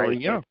Chuck Woolery,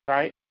 yeah.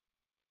 Right?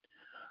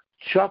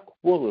 Chuck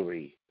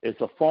Woolery is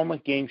a former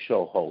game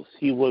show host.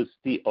 He was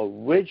the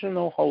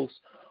original host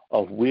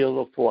of Wheel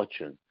of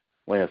Fortune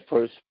when it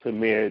first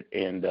premiered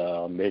in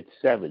the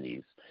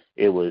mid-'70s.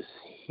 It was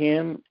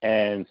him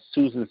and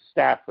Susan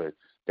Stafford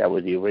that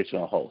were the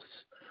original hosts.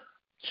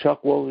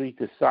 Chuck Woolery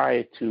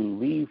decided to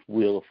leave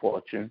Wheel of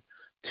Fortune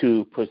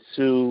to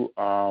pursue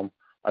a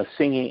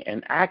singing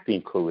and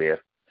acting career.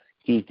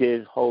 He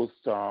did host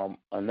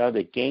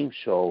another game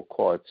show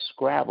called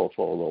Scrabble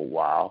for a little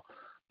while,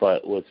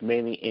 but was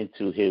mainly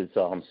into his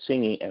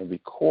singing and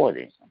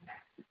recording.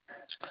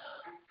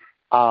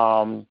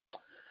 The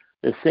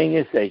thing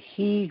is that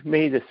he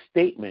made a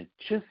statement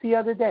just the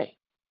other day,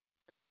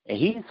 and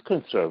he's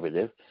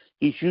conservative.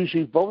 He's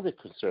usually voted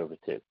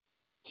conservative.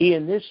 He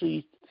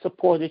initially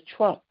supported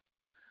Trump,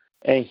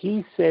 and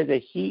he said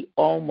that he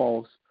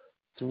almost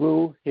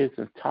threw his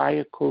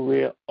entire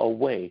career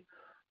away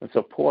on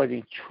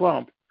supporting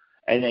Trump,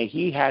 and that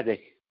he had to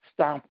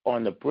stomp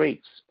on the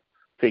brakes,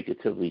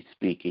 figuratively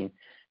speaking,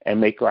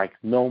 and make like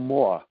no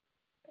more.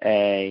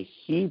 And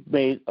he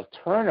made a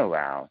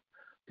turnaround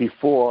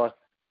before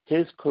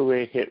his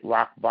career hit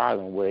rock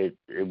bottom, where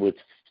it would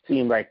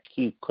seem like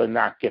he could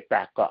not get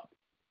back up.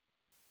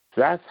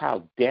 So that's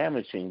how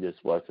damaging this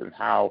was and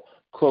how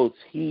close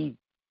he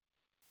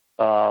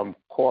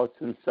caused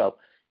himself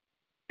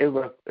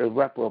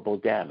irreparable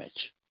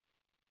damage.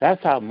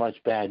 That's how much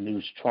bad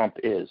news Trump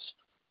is.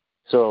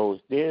 So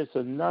there's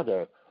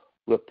another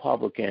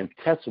Republican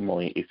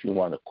testimony, if you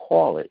want to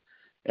call it,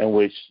 in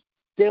which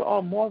there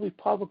are more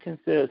Republicans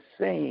that are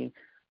saying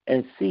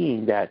and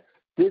seeing that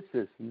this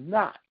is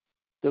not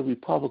the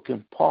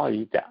Republican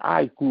Party that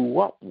I grew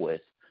up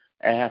with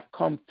and have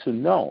come to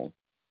know.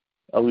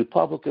 A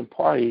Republican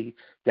Party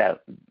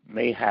that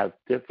may have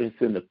difference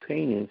in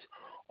opinions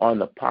on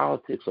the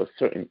politics of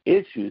certain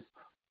issues,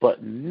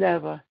 but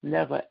never,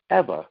 never,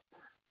 ever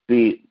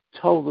be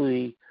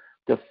totally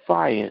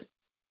defiant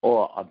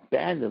or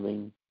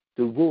abandoning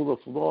the rule of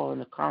law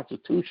and the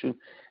Constitution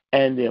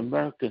and the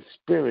American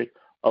spirit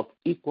of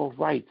equal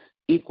rights,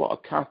 equal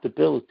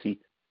accountability,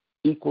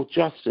 equal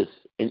justice,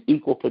 and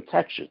equal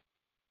protection.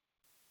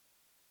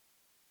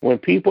 When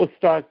people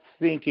start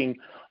thinking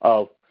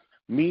of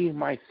me,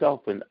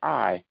 myself, and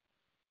I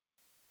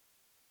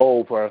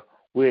over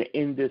we're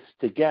in this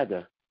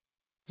together,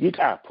 you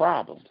got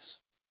problems.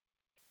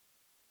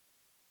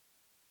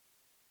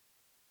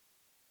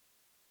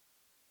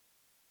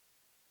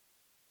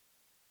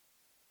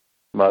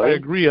 I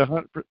agree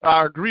 100%.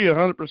 I agree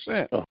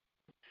 100%. Oh.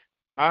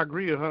 I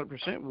agree 100%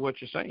 with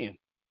what you're saying.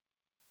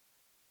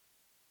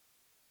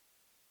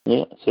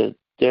 Yeah, so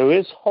there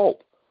is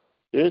hope.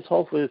 There is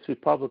hope for this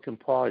Republican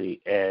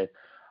Party, and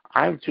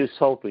I'm just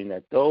hoping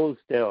that those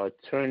that are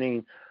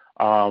turning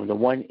the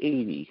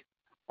 180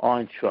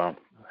 on Trump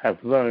have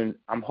learned.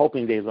 I'm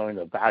hoping they learned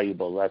a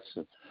valuable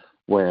lesson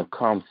when it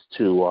comes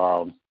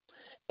to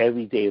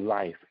everyday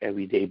life,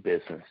 everyday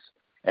business,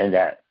 and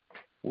that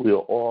we're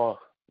all,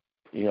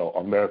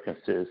 American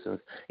citizens.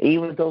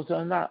 Even those that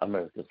are not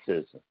American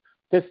citizens,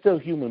 they're still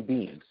human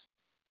beings.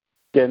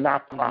 They're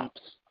not props,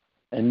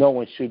 and no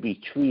one should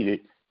be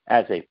treated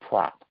as a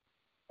prop.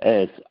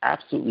 And it's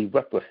absolutely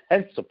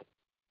reprehensible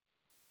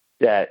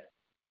that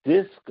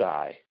this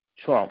guy,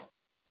 Trump,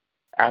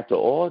 after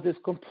all this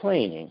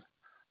complaining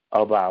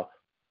about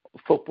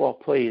football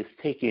players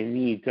taking a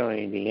knee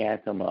during the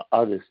anthem or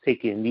others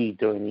taking a knee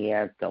during the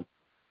anthem,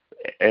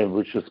 and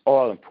which was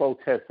all in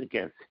protest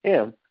against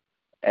him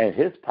and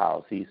his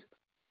policies,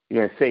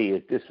 you're going to say you're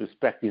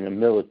disrespecting the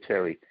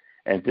military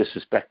and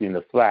disrespecting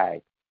the flag.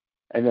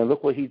 And then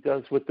look what he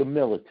does with the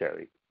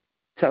military.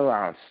 Turn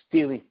around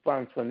stealing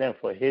funds from them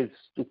for his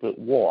stupid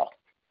war,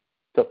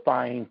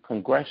 defying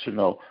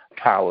congressional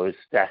powers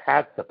that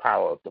have the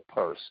power of the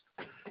purse,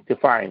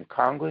 defying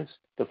Congress,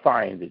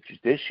 defying the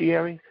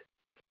judiciary.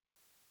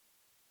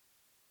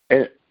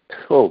 And,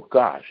 oh,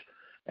 gosh.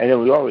 And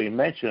then we already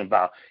mentioned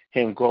about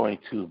him going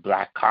to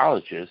black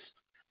colleges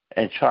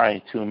and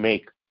trying to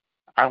make,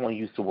 I don't want to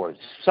use the word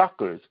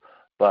suckers,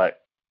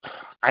 but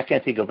I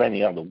can't think of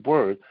any other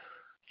word,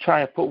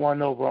 trying to put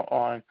one over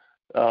on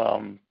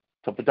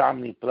the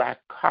predominantly black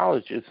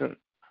colleges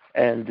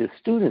and the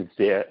students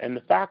there and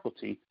the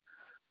faculty,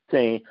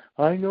 saying,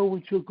 I know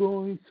what you're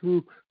going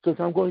through because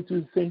I'm going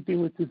through the same thing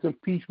with this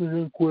impeachment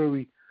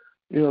inquiry.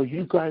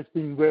 You guys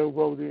being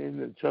railroaded in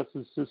the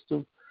justice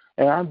system,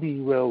 and I'm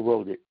being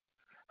railroaded.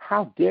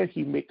 How dare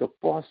he make a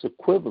false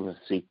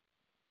equivalency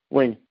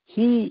when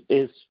he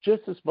is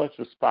just as much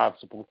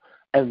responsible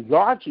and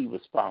largely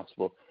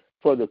responsible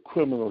for the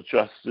criminal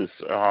justice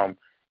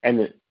and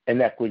the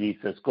inequities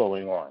that's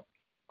going on.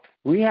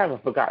 We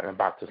haven't forgotten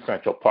about the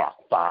Central Park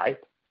Five.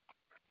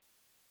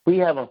 We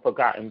haven't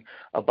forgotten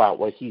about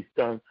what he's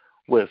done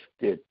with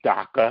the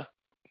DACA,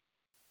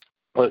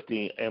 with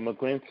the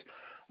immigrants,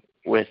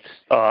 with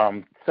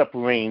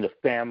separating the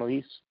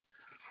families,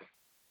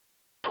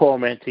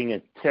 tormenting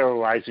and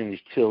terrorizing the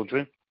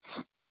children.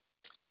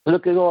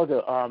 Look at all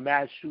the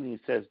mass shootings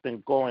that's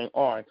been going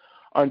on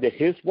under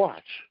his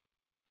watch,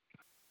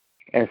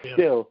 and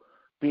still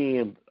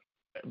being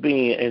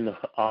in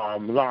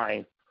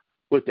line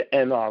with the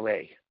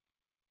NRA.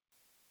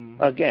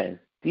 Again,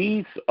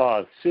 these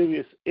are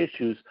serious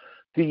issues.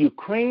 The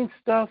Ukraine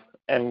stuff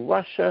and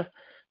Russia,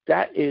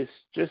 that is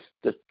just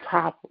the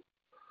top.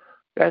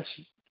 That's,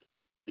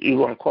 you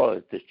want to call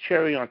it the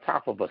cherry on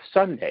top of a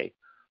sundae.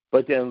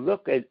 But then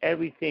look at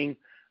everything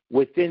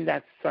within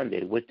that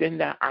sundae, within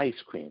that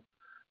ice cream.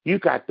 You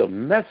got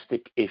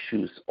domestic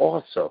issues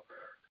also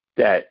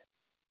that,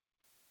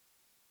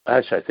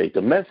 how should I say,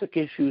 domestic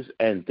issues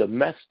and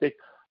domestic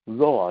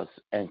laws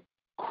and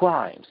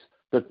crimes,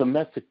 the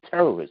domestic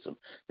terrorism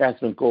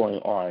that's been going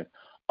on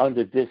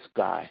under this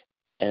guy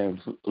and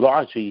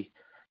largely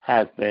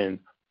has been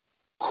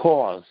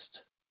caused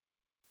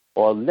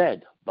or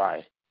led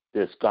by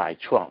this guy,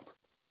 Trump.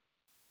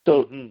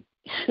 So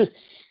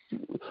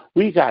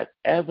we got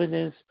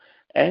evidence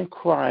and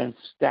crime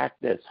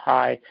stacked as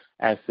high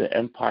as the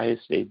Empire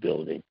State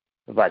Building,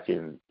 if I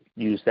can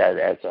use that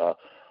as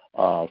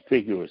a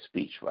figure of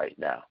speech right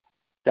now.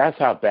 That's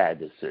how bad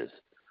this is.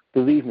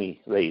 Believe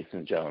me, ladies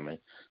and gentlemen,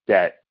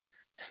 that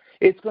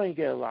it's going to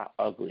get a lot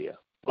uglier,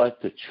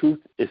 but the truth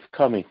is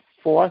coming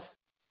forth.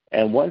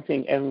 And one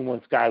thing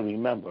everyone's got to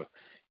remember,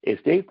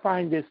 if they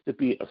find this to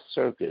be a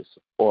circus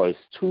or it's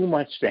too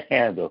much to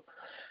handle,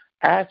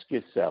 ask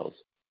yourselves,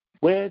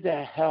 where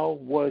the hell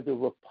were the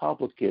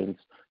Republicans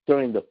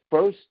during the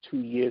first 2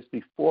 years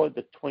before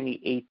the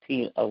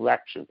 2018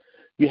 election.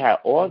 You had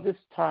all this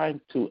time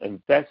to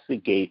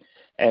investigate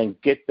and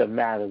get the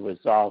matter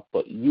resolved,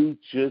 but you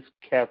just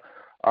kept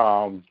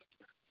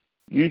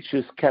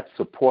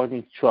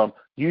supporting Trump.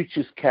 You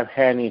just kept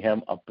handing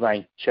him a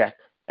blank check,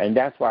 and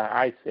that's why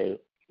I say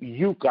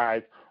you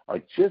guys are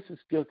just as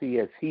guilty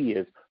as he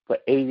is for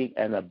aiding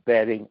and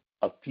abetting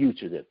a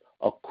fugitive,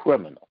 a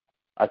criminal,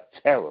 a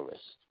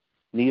terrorist.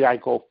 Need I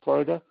go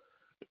further?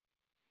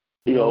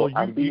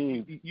 I'm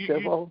being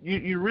civil.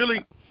 You're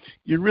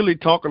really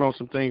talking on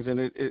some things,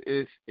 and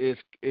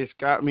it's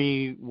got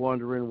me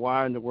wondering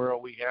why in the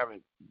world we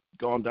haven't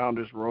gone down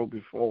this road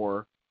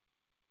before.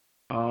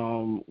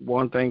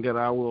 One thing that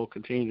I will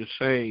continue to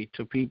say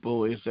to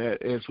people is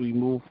that as we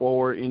move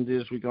forward in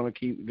this, we're going to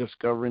keep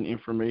discovering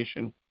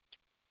information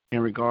in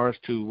regards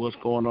to what's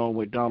going on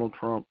with Donald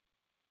Trump,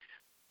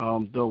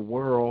 the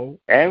world,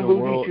 and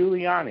Rudy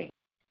Giuliani.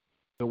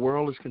 The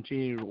world is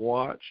continuing to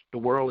watch. The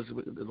world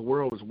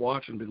is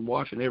watching, been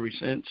watching ever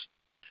since.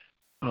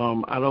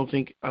 I don't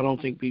think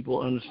people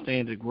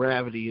understand the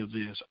gravity of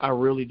this. I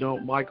really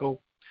don't,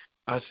 Michael.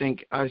 I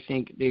think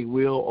they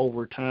will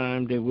over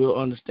time. They will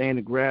understand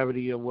the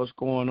gravity of what's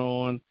going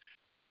on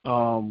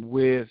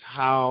with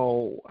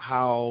how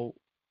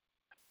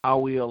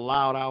we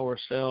allowed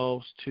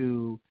ourselves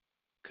to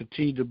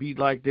continue to be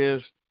like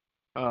this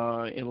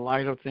in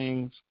light of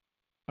things.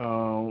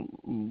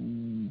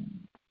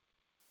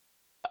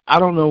 I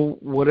don't know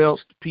what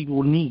else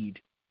people need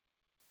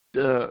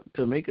to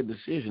make a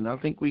decision. I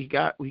think we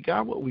got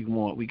what we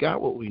want. We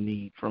got what we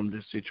need from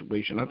this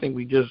situation. I think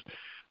we just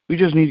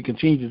need to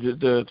continue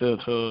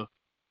to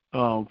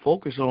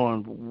focus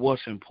on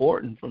what's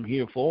important from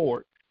here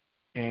forward,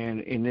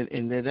 and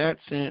in that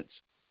sense,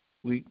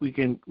 we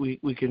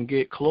can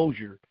get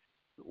closure.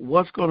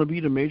 What's going to be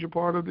the major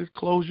part of this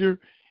closure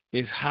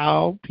is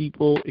how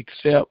people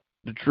accept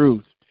the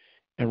truth.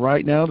 And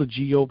right now, the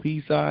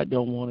GOP side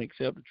don't want to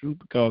accept the truth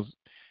because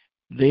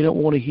they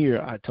don't want to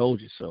hear "I told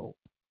you so."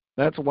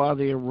 That's why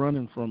they're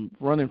running from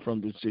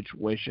this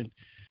situation.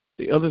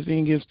 The other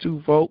thing is,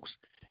 too, folks,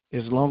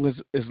 as long as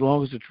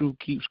the truth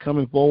keeps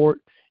coming forward,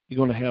 you're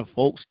going to have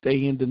folks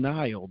stay in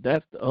denial.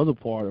 That's the other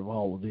part of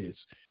all of this.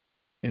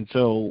 And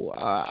so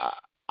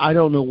I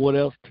don't know what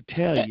else to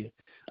tell you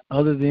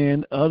other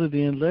than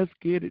let's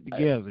get it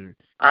together.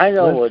 I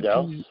know what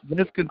else.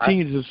 Let's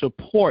continue to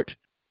support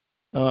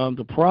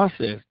the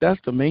process.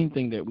 That's the main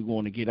thing that we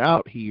want to get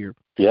out here.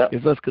 Yeah.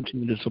 Is let's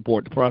continue to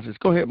support the process.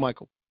 Go ahead,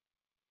 Michael.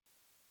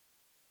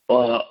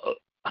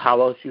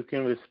 How else you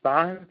can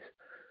respond?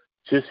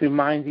 Just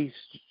remind these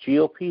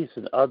GOPs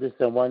and others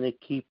that want to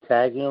keep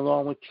tagging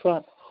along with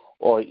Trump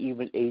or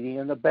even aiding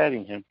and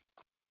abetting him.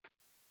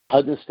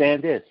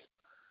 Understand this.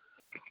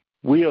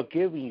 We are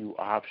giving you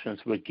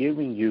options. We're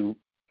giving you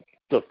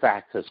the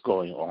facts that's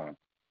going on.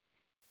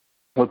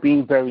 We're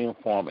being very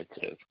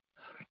informative.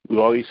 We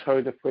always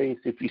heard the phrase,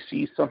 if you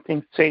see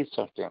something, say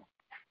something.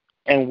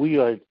 And we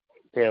are,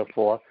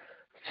 therefore,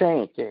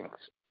 saying things.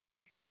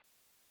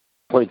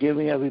 We're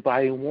giving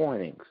everybody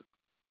warnings.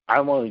 I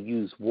want to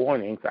use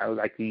warnings. I would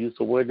like to use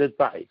the word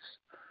advice.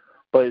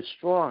 But it's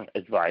strong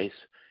advice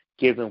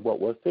given what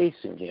we're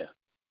facing here.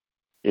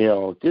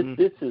 We're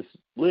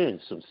in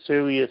some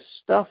serious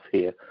stuff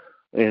here.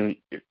 In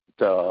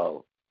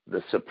the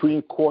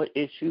Supreme Court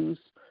issues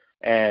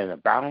and the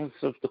balance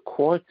of the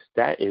courts,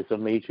 that is a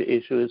major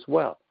issue as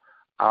well.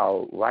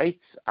 Our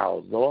rights,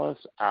 our laws,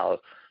 our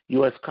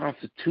U.S.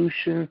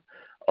 Constitution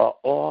are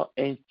all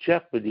in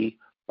jeopardy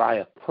by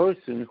a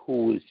person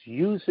who is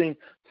using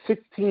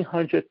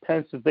 1600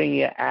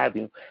 Pennsylvania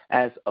Avenue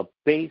as a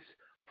base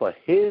for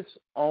his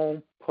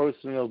own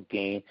personal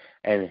gain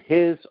and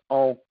his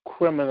own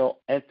criminal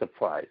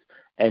enterprise.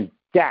 And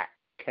that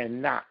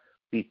cannot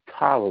be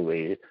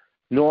tolerated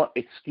nor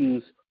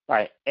excused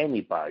by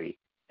anybody.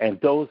 And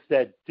those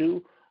that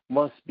do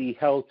must be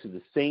held to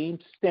the same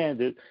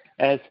standard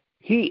as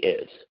he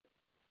is.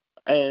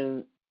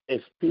 And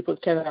if people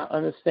cannot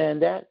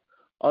understand that,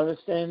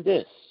 understand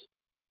this.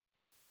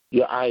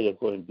 You're either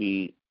going to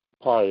be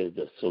part of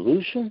the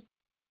solution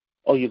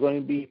or you're going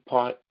to be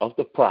part of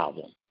the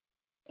problem.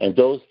 And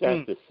those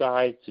that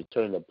decide to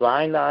turn a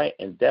blind eye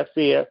and deaf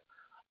ear,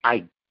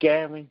 I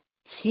guarantee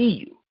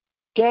you,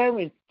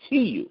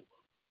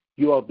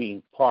 you are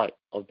being part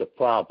of the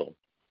problem.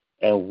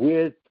 And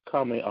we're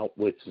coming up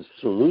with the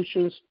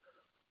solutions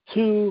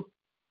to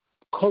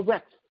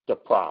correct the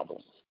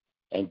problems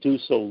and do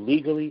so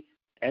legally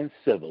and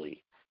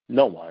civilly.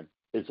 No one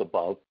is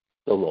above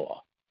the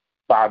law.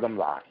 Bottom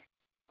line.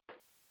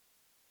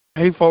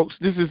 Hey, folks,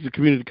 this is the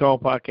Community Call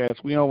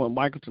Podcast. We on with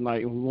Michael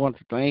tonight, and we want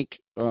to thank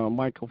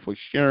Michael for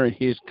sharing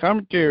his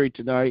commentary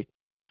tonight.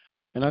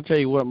 And I tell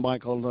you what,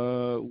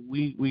 Michael,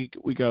 we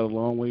got a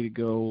long way to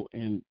go.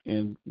 And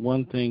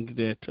one thing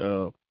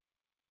that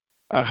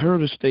I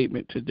heard a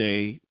statement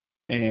today,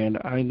 and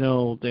I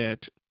know that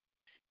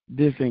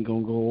this ain't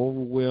going to go over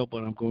well,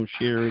 but I'm going to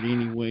share it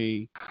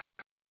anyway.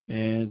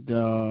 And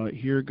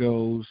here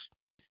goes.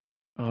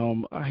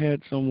 I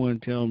had someone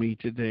tell me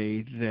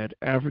today that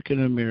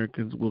African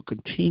Americans will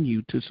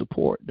continue to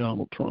support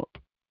Donald Trump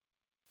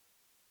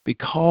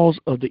because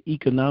of the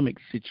economic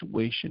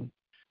situation.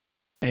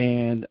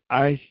 And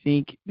I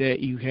think that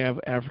you have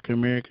African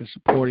Americans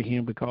supporting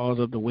him because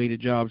of the way the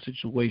job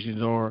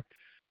situations are.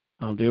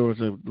 There was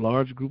a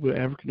large group of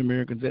African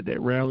Americans at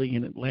that rally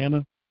in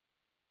Atlanta.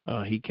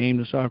 He came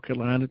to South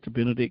Carolina to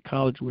Benedict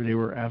College where there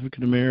were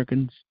African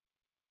Americans.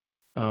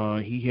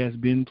 He has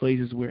been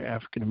places where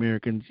African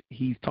Americans.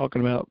 He's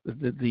talking about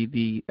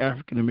the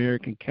African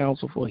American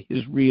Council for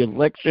his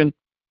reelection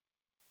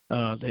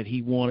that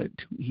he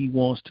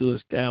wants to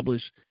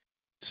establish.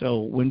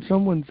 So when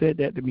someone said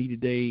that to me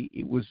today,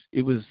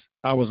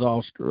 I was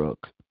awestruck,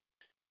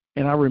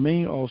 and I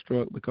remain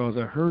awestruck because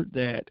I heard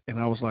that and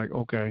I was like,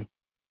 okay,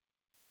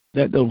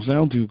 that don't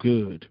sound too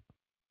good.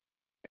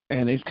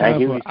 And it's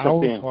kind of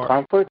our part.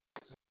 Comfort?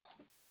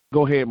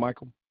 Go ahead,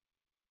 Michael.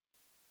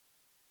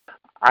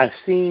 I've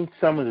seen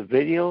some of the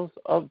videos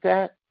of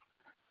that,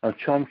 of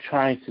Trump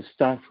trying to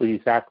stunt for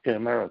these African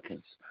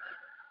Americans.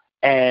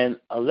 And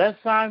unless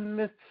I'm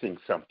missing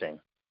something,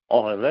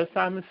 or unless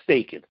I'm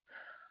mistaken,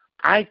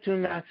 I do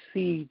not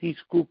see these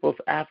group of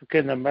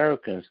African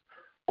Americans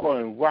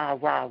going rah,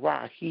 rah,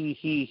 rah,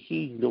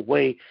 he, the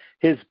way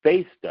his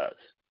base does.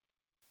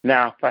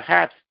 Now,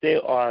 perhaps they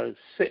are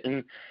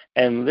sitting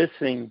and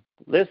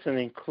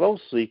listening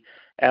closely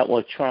at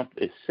what Trump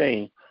is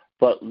saying,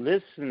 but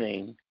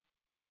listening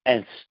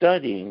and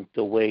studying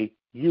the way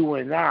you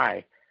and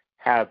I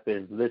have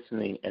been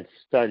listening and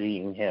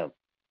studying him.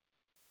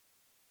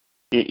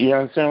 You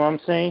understand what I'm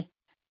saying?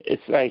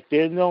 It's like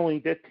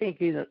they're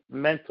taking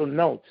mental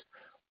notes,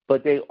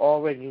 but they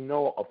already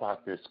know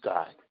about this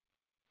guy.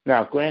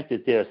 Now,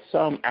 granted, there are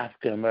some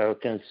African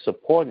Americans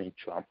supporting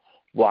Trump.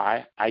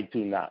 Why? I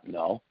do not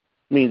know.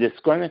 I mean, it's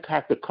going to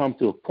have to come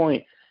to a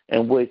point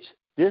in which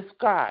this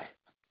guy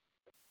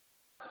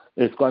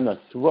is going to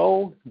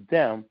throw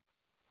them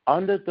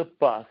under the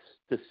bus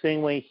the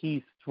same way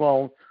he's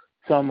thrown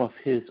some of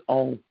his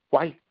own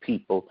white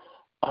people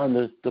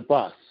under the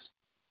bus.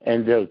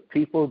 And the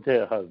people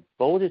that have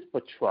voted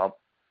for Trump,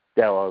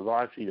 that are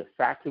largely the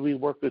factory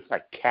workers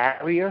like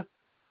Carrier,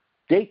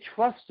 they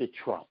trusted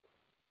Trump.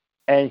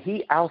 And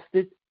he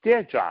ousted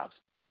their jobs.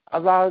 A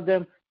lot of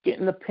them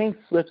getting the pink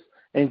slips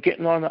and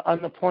getting on the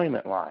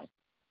unemployment line.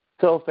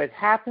 So if it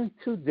happened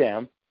to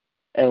them,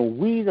 and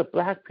we, the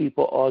black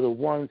people, are the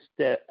ones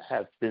that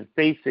have been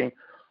facing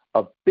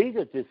a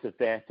bigger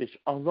disadvantage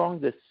along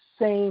the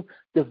same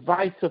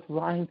divisive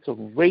lines of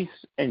race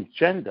and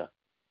gender.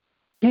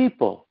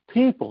 People,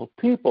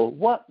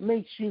 what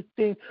makes you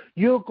think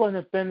you're going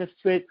to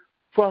benefit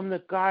from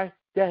the guy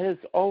that has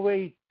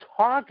already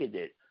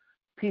targeted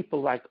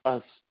people like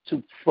us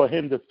for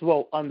him to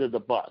throw under the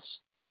bus?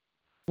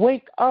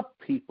 Wake up,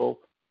 people.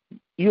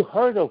 You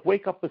heard of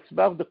wake up and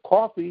smell the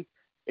coffee.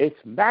 It's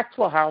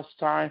Maxwell House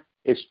time.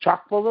 It's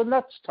chock full of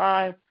nuts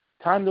time.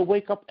 Time to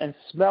wake up and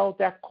smell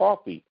that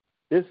coffee.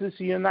 This is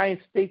the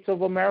United States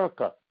of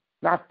America,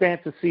 not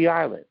Fantasy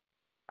Island.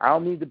 I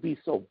don't need to be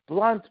so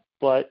blunt,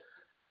 but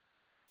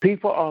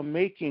people are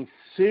making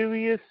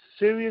serious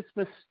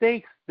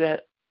mistakes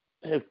that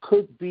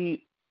could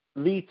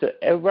lead to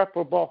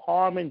irreparable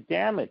harm and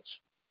damage.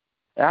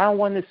 And I don't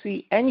want to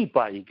see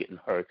anybody getting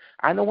hurt.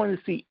 I don't want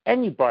to see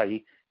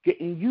anybody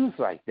getting used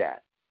like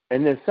that.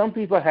 And then some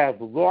people have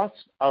lost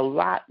a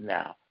lot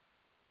now.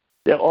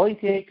 The only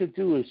thing they could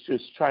do is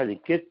just try to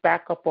get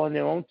back up on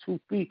their own 2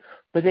 feet,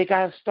 but they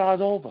got to start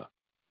over.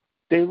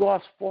 They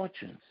lost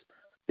fortunes.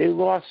 They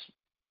lost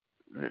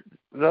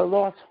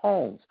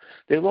homes.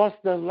 They lost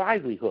their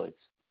livelihoods.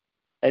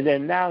 And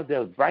then now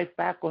they're right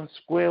back on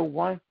square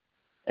one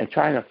and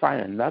trying to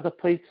find another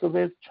place to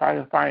live,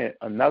 trying to find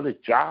another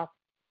job,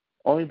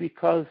 only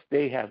because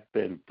they have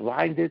been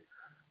blinded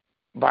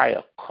by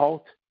a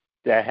cult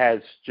that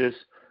has just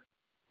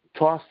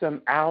tossed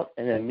them out.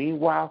 And then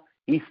meanwhile,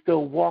 he's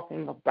still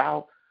walking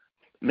about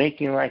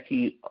making like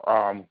he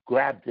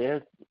grabbed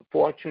their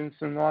fortunes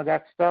and all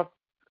that stuff.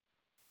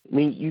 I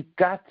mean, you've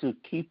got to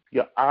keep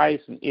your eyes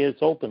and ears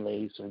open,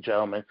 ladies and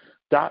gentlemen.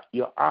 Dot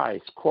your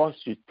I's, cross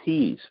your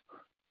T's.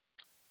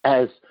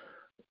 As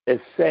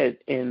is said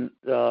in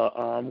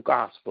the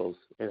Gospels,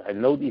 and I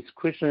know these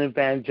Christian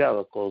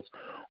evangelicals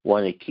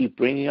want to keep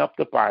bringing up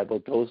the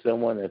Bible, those that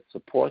want to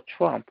support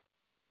Trump.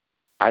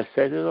 I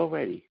said it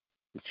already.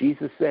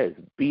 Jesus says,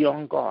 be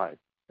on guard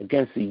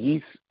against the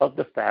yeast of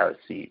the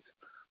Pharisees,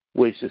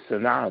 which is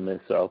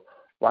synonymous of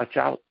watch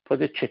out for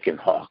the chicken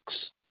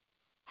hawks.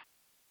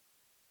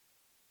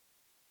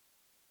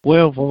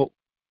 Well,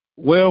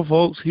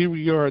 folks, here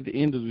we are at the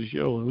end of the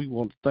show, and we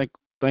want to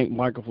thank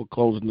Michael for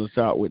closing us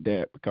out with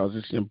that, because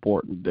it's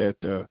important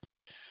that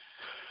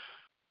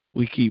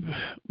we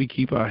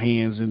keep our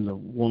hands in the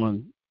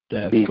one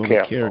that's going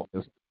to carry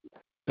us,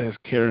 that's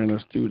carrying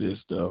us through this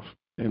stuff.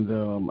 And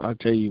I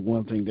tell you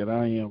one thing that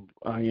I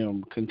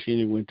am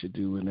continuing to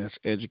do, and that's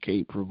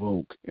educate,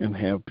 provoke, and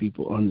have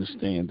people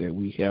understand that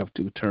we have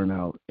to turn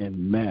out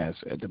en masse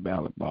at the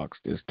ballot box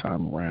this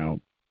time around.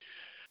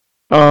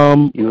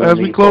 As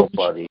we close,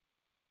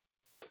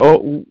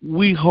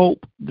 We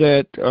hope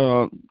that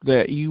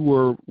that you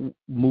were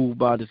moved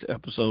by this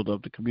episode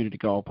of the Community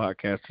Call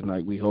podcast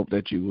tonight. We hope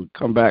that you would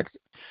come back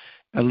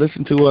and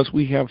listen to us.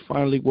 We have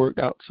finally worked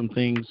out some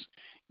things,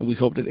 and we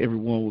hope that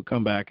everyone will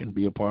come back and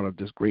be a part of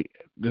this great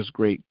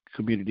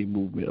community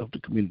movement of the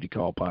Community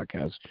Call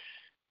podcast.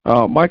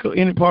 Michael,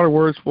 any parting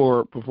words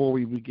before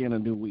we begin a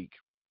new week?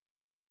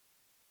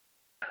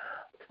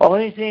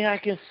 Only thing I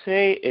can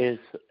say is,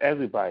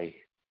 everybody,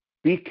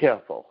 be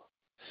careful.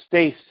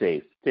 Stay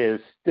safe. There's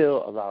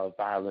still a lot of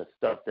violent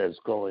stuff that's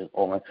going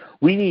on.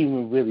 We didn't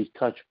even really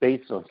touch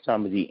base on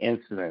some of the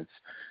incidents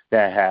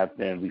that have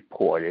been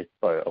reported,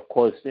 but of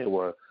course there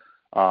was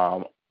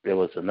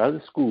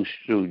another school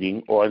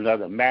shooting, or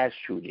another mass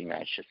shooting,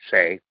 I should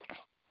say,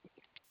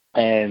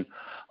 and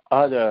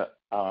other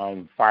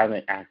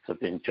violent acts of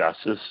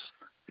injustice.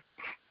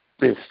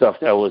 There's stuff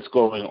that was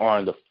going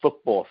on the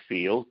football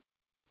field,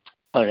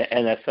 on an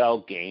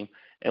NFL game,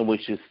 and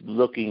which is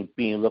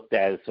being looked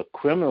at as a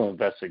criminal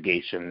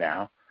investigation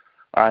now.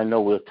 I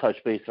know we'll touch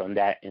base on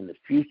that in the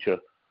future,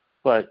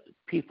 but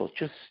people,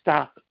 just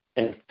stop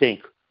and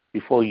think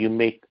before you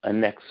make a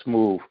next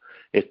move.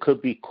 It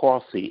could be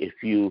costly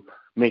if you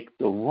make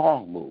the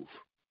wrong move.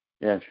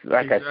 And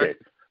like exactly. I said,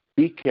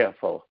 be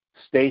careful,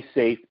 stay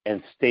safe,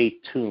 and stay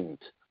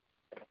tuned.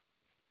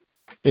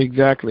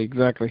 Exactly.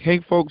 Hey,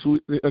 folks,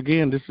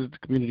 again, this is the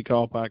Community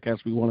Call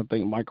podcast. We want to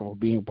thank Michael for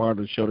being part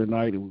of the show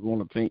tonight, and we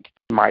want to thank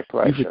my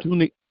pleasure. You for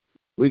tuning.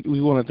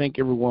 We want to thank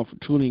everyone for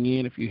tuning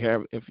in. If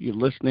you're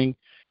listening,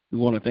 we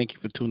want to thank you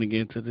for tuning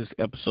in to this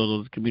episode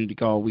of the Community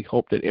Call. We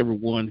hope that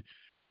everyone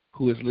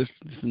who is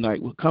listening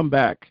tonight will come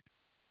back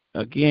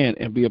again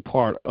and be a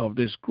part of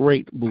this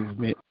great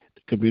movement,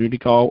 the Community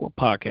Call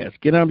podcast.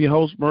 Again, I'm your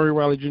host, Murray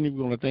Riley Jr. We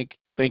want to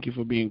thank you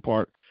for being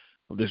part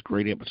of this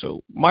great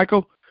episode.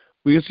 Michael,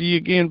 we'll see you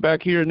again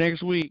back here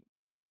next week.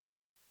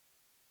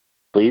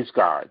 Please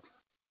God.